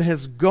Lord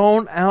has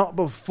gone out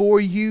before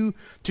you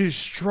to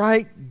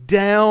strike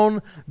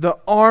down the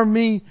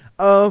army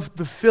of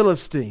the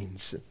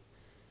Philistines.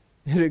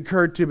 It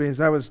occurred to me as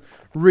I was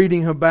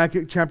reading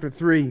Habakkuk chapter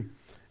 3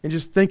 and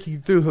just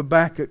thinking through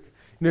Habakkuk.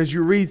 As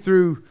you read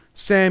through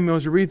Samuel,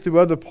 as you read through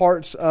other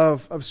parts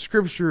of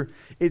Scripture,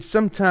 it's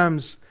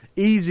sometimes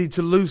easy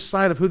to lose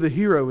sight of who the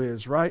hero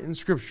is, right, in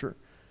Scripture.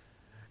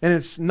 And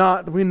it's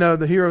not, we know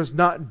the hero is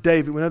not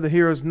David. We know the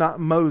hero is not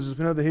Moses.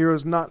 We know the hero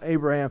is not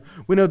Abraham.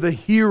 We know the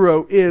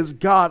hero is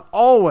God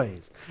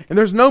always. And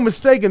there's no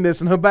mistake in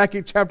this in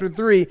Habakkuk chapter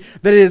 3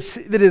 that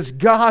it is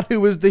God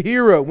who is the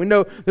hero. We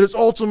know that it's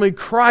ultimately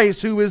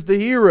Christ who is the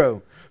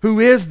hero, who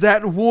is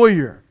that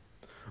warrior.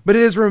 But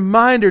it is a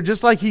reminder,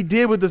 just like He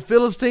did with the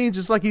Philistines,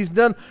 just like He's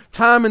done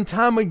time and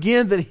time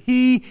again, that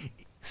He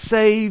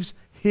saves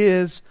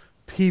His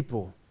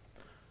people.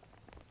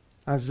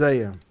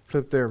 Isaiah,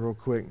 flip there real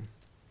quick.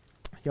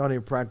 Y'all need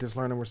to practice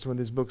learning where some of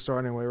these books are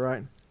anyway,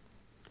 right?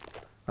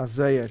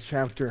 Isaiah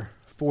chapter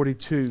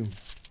 42,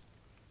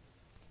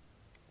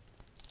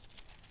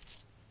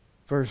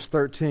 verse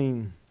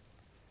 13.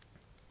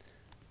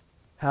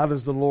 How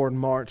does the Lord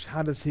march?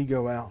 How does He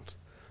go out?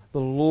 The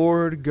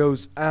Lord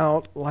goes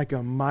out like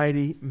a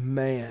mighty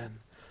man,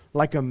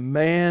 like a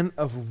man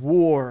of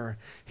war.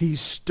 He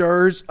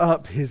stirs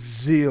up His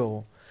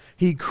zeal.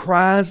 He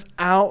cries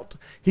out.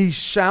 He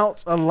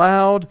shouts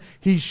aloud.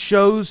 He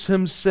shows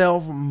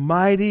Himself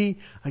mighty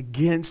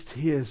against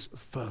His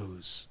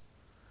foes.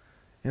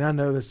 And I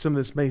know that some of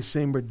this may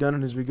seem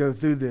redundant as we go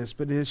through this,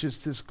 but it's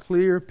just this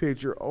clear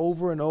picture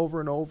over and over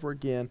and over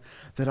again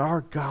that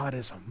our God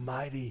is a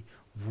mighty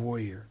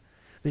warrior,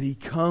 that He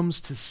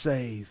comes to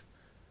save.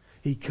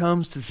 He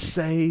comes to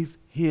save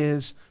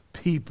His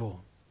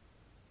people.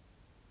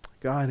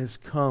 God has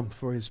come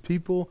for His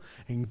people,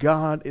 and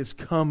God is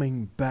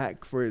coming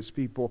back for His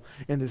people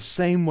in the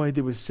same way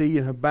that we see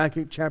in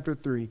Habakkuk chapter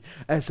 3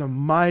 as a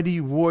mighty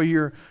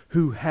warrior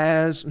who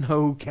has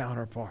no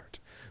counterpart,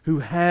 who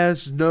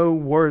has no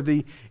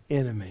worthy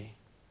enemy.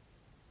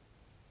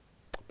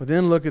 But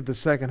then look at the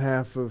second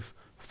half of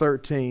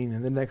 13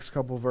 and the next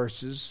couple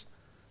verses.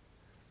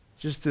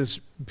 Just this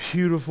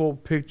beautiful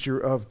picture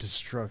of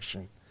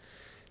destruction.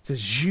 It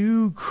says,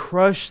 you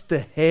crush the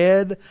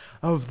head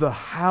of the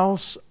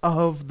house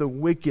of the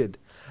wicked,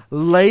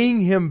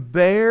 laying him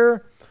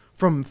bare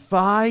from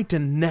thigh to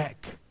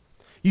neck.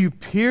 You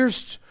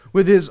pierced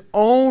with His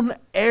own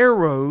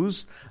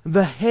arrows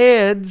the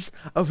heads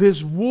of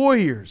His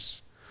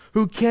warriors,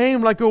 who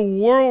came like a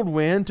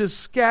whirlwind to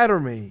scatter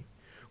me,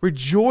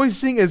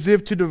 rejoicing as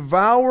if to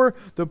devour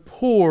the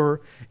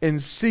poor in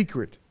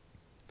secret.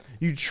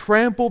 You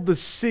trampled the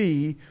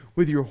sea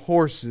with your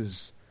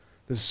horses,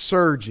 the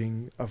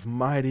surging of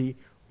mighty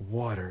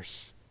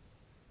waters.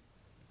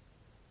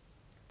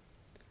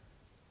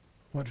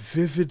 What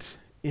vivid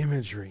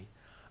imagery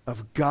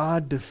of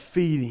God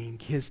defeating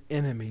His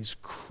enemies,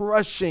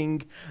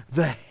 crushing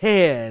the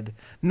head,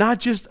 not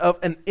just of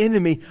an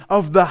enemy,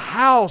 of the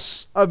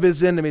house of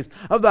His enemies,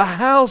 of the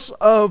house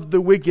of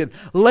the wicked,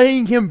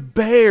 laying him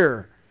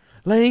bare,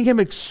 laying him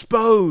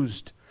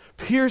exposed,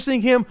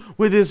 piercing him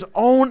with His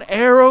own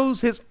arrows.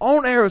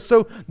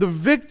 So the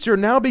victor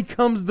now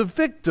becomes the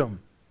victim.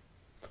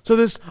 So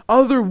this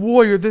other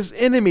warrior, this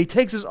enemy,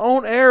 takes his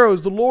own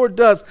arrows, the Lord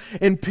does,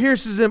 and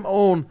pierces him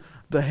on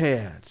the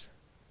head.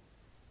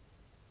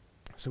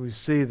 So we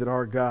see that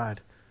our God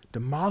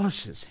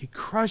demolishes, He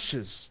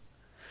crushes.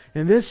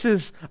 And this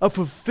is a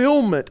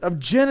fulfillment of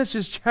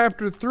Genesis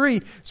chapter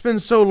 3. It's been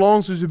so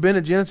long since we've been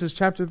at Genesis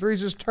chapter 3.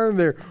 Just turn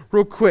there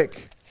real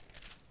quick.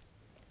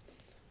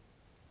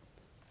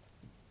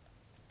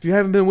 If you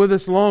haven't been with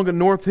us long at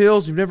North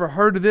Hills, you've never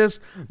heard of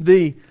this,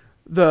 the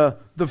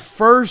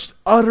first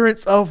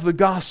utterance of the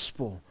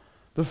gospel,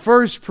 the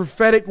first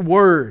prophetic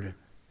word,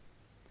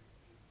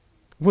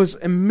 was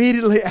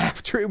immediately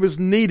after it was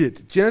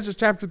needed. Genesis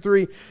chapter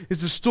 3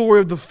 is the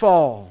story of the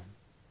fall.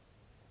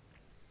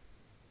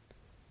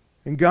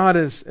 And God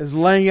is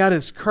laying out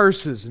His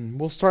curses. And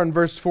we'll start in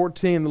verse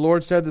 14. The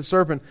Lord said to the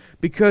serpent,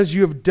 because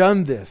you have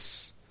done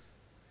this,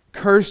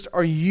 cursed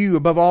are you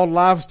above all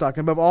livestock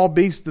and above all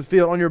beasts of the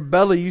field. On your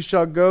belly you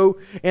shall go,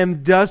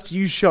 and dust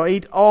you shall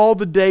eat all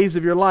the days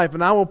of your life.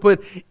 And I will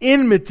put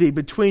enmity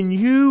between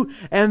you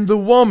and the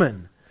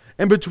woman,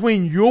 and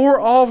between your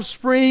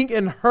offspring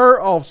and her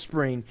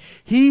offspring.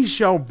 He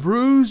shall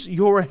bruise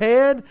your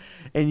head,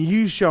 and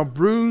you shall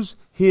bruise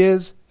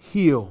his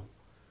heel.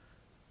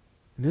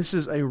 And this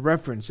is a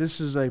reference.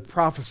 This is a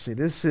prophecy.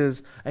 This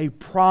is a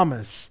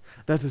promise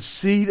that the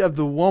seed of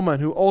the woman,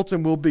 who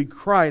ultimately will be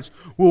Christ,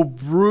 will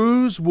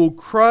bruise, will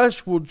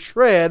crush, will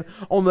tread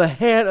on the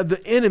head of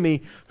the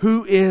enemy,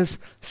 who is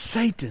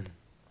Satan.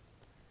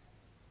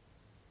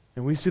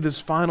 And we see this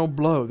final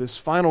blow, this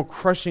final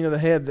crushing of the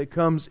head that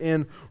comes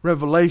in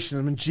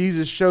Revelation when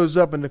Jesus shows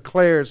up and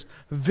declares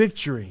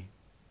victory.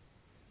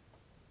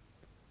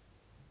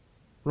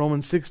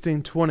 Romans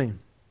 16:20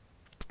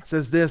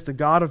 says this, the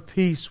God of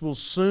peace will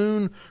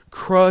soon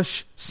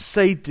crush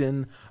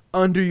Satan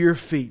under your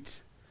feet.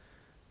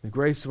 The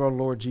grace of our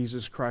Lord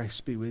Jesus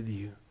Christ be with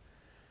you.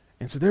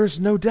 And so there is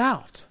no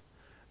doubt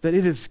that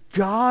it is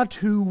God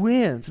who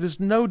wins. It is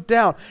no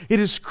doubt. It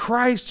is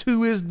Christ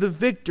who is the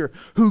victor,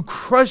 who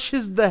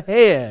crushes the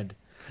head,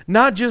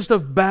 not just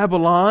of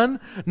Babylon,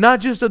 not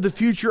just of the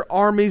future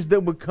armies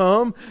that would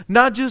come,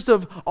 not just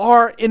of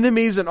our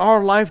enemies in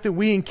our life that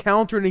we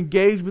encounter and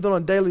engage with on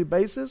a daily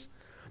basis,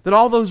 that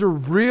all those are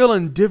real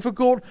and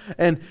difficult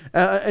and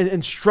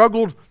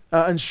struggles,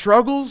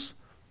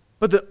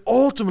 but that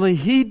ultimately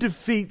He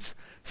defeats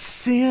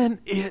sin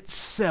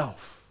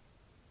itself.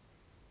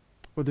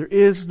 Where there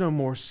is no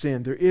more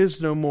sin, there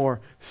is no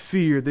more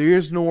fear, there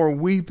is no more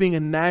weeping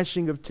and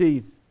gnashing of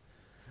teeth,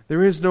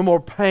 there is no more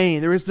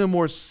pain, there is no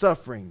more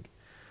suffering.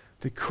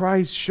 That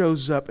Christ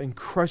shows up and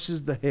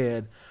crushes the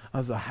head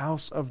of the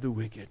house of the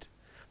wicked.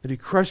 That He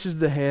crushes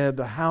the head of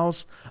the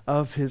house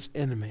of His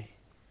enemy.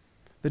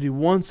 That He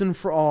once and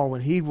for all,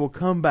 when He will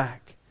come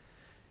back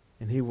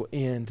and He will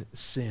end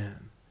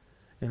sin.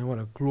 And what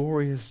a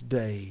glorious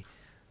day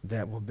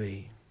that will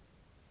be.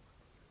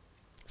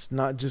 It's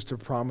not just a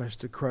promise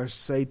to crush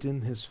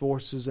Satan, his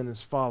forces, and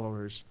his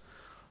followers,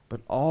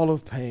 but all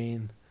of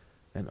pain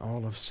and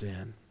all of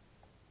sin.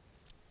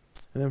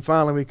 And then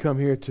finally we come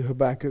here to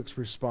Habakkuk's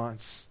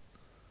response.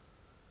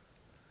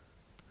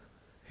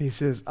 He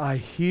says, I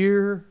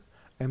hear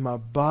and my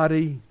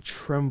body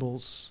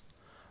trembles.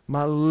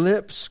 My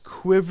lips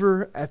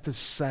quiver at the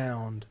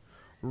sound.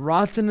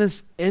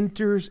 Rottenness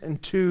enters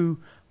into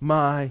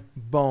my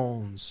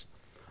bones.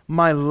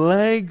 My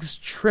legs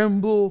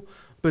tremble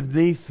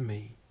beneath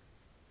me.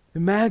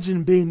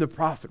 Imagine being the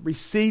prophet,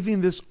 receiving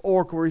this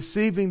oracle,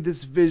 receiving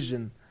this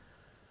vision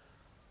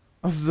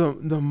of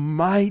the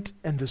might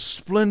and the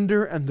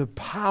splendor and the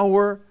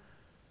power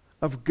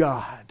of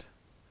God,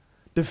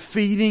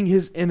 defeating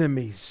His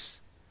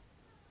enemies.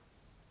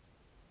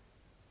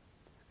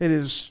 It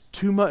is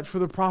too much for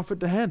the prophet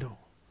to handle.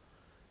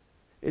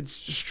 It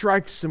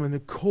strikes him in the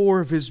core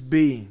of his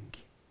being.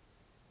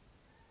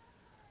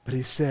 But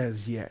he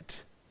says, yet,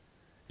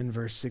 in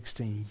verse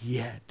 16,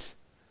 yet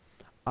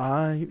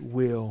I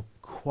will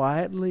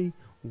quietly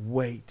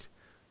wait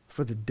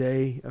for the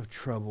day of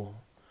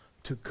trouble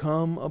to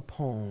come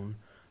upon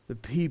the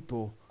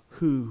people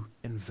who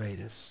invade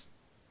us.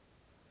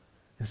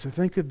 And so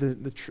think of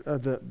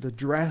the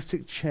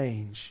drastic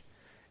change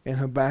in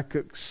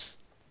Habakkuk's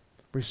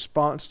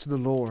response to the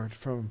Lord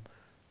from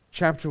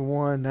chapter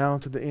 1 now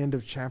to the end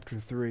of chapter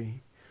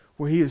 3,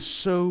 where he is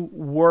so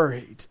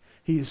worried.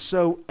 He is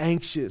so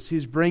anxious.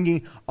 He's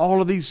bringing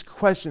all of these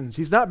questions.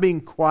 He's not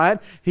being quiet.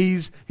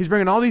 He's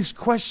bringing all these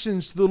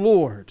questions to the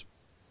Lord.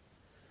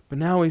 But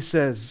now he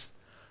says,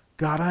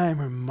 God, I am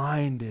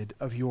reminded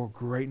of your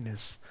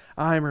greatness.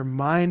 I am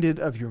reminded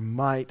of your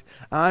might.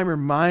 I'm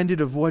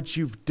reminded of what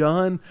you've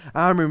done.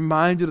 I'm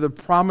reminded of the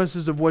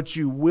promises of what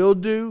you will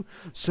do.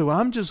 So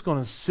I'm just going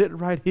to sit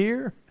right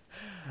here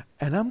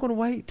and I'm going to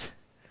wait.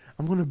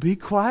 I'm going to be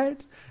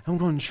quiet. I'm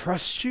going to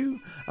trust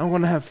you. I'm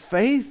going to have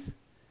faith.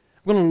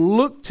 I'm going to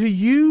look to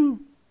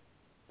you,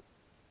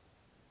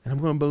 and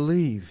I'm going to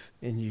believe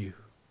in you,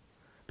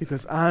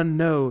 because I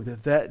know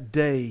that that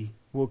day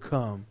will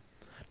come.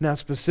 Now,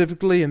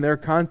 specifically in their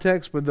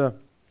context with the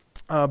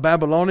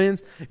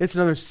Babylonians, it's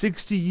another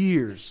 60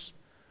 years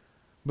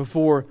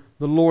before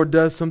the Lord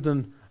does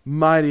something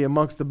mighty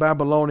amongst the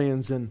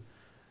Babylonians and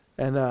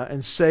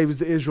saves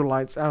the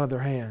Israelites out of their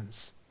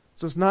hands.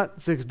 So it's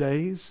not 6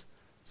 days.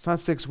 It's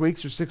not 6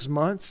 weeks or 6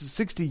 months. It's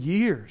 60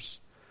 years.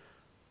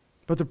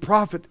 But the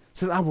prophet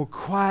says, I will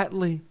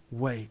quietly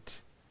wait.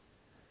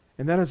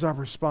 And that is our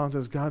response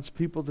as God's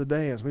people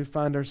today, as we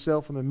find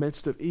ourselves in the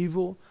midst of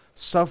evil,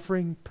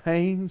 suffering,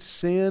 pain,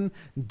 sin,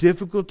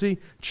 difficulty,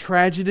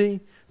 tragedy,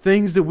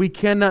 things that we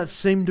cannot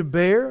seem to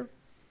bear,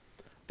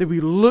 that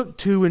we look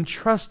to and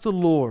trust the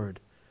Lord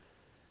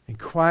and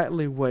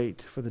quietly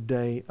wait for the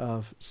day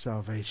of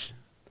salvation.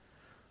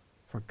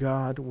 For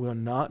God will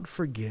not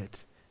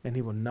forget and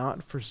He will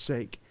not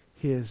forsake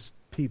His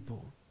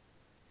people.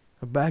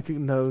 Habakkuk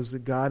knows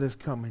that God is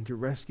coming to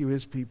rescue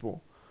His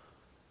people,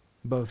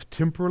 both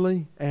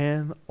temporally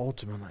and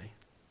ultimately.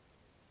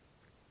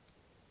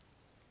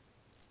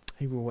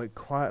 He will wait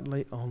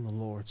quietly on the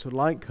Lord. So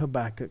like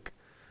Habakkuk,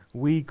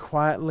 we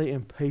quietly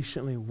and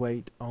patiently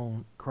wait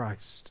on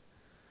Christ.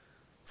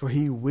 For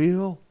He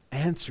will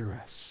answer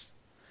us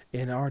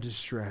in our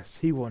distress.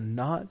 He will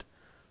not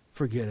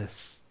forget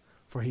us,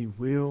 for he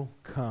will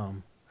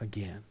come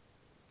again.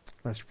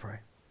 Let's pray.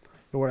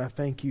 Lord, I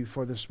thank you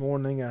for this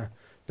morning. I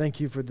thank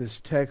you for this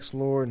text,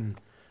 Lord, and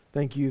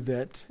thank you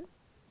that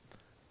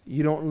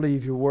you don't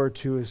leave your word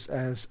to us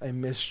as a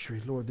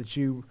mystery, Lord, that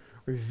you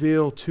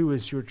reveal to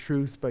us your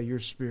truth by your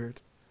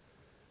Spirit.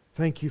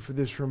 Thank you for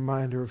this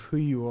reminder of who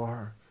you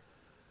are,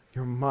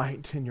 your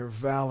might and your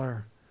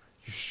valor,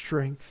 your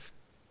strength,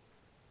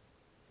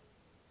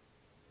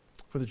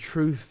 for the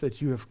truth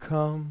that you have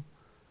come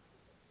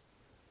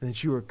and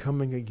that you are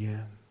coming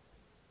again.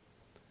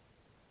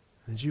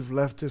 And that you've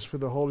left us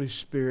with the Holy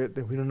Spirit,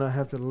 that we do not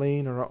have to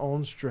lean on our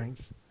own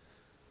strength,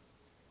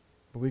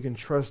 but we can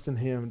trust in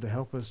him to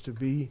help us to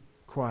be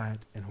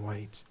quiet and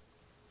wait.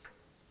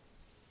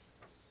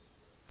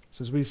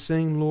 So as we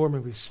sing, Lord, may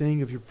we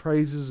sing of your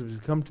praises. As we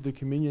come to the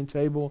communion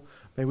table,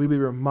 may we be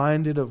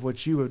reminded of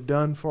what you have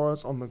done for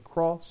us on the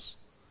cross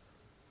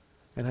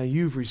and how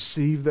you've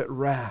received that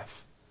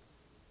wrath.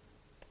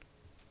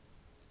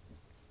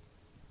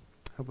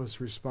 Help us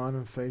respond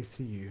in faith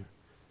to you.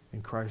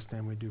 In Christ's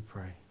name we do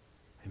pray.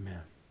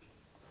 Amen.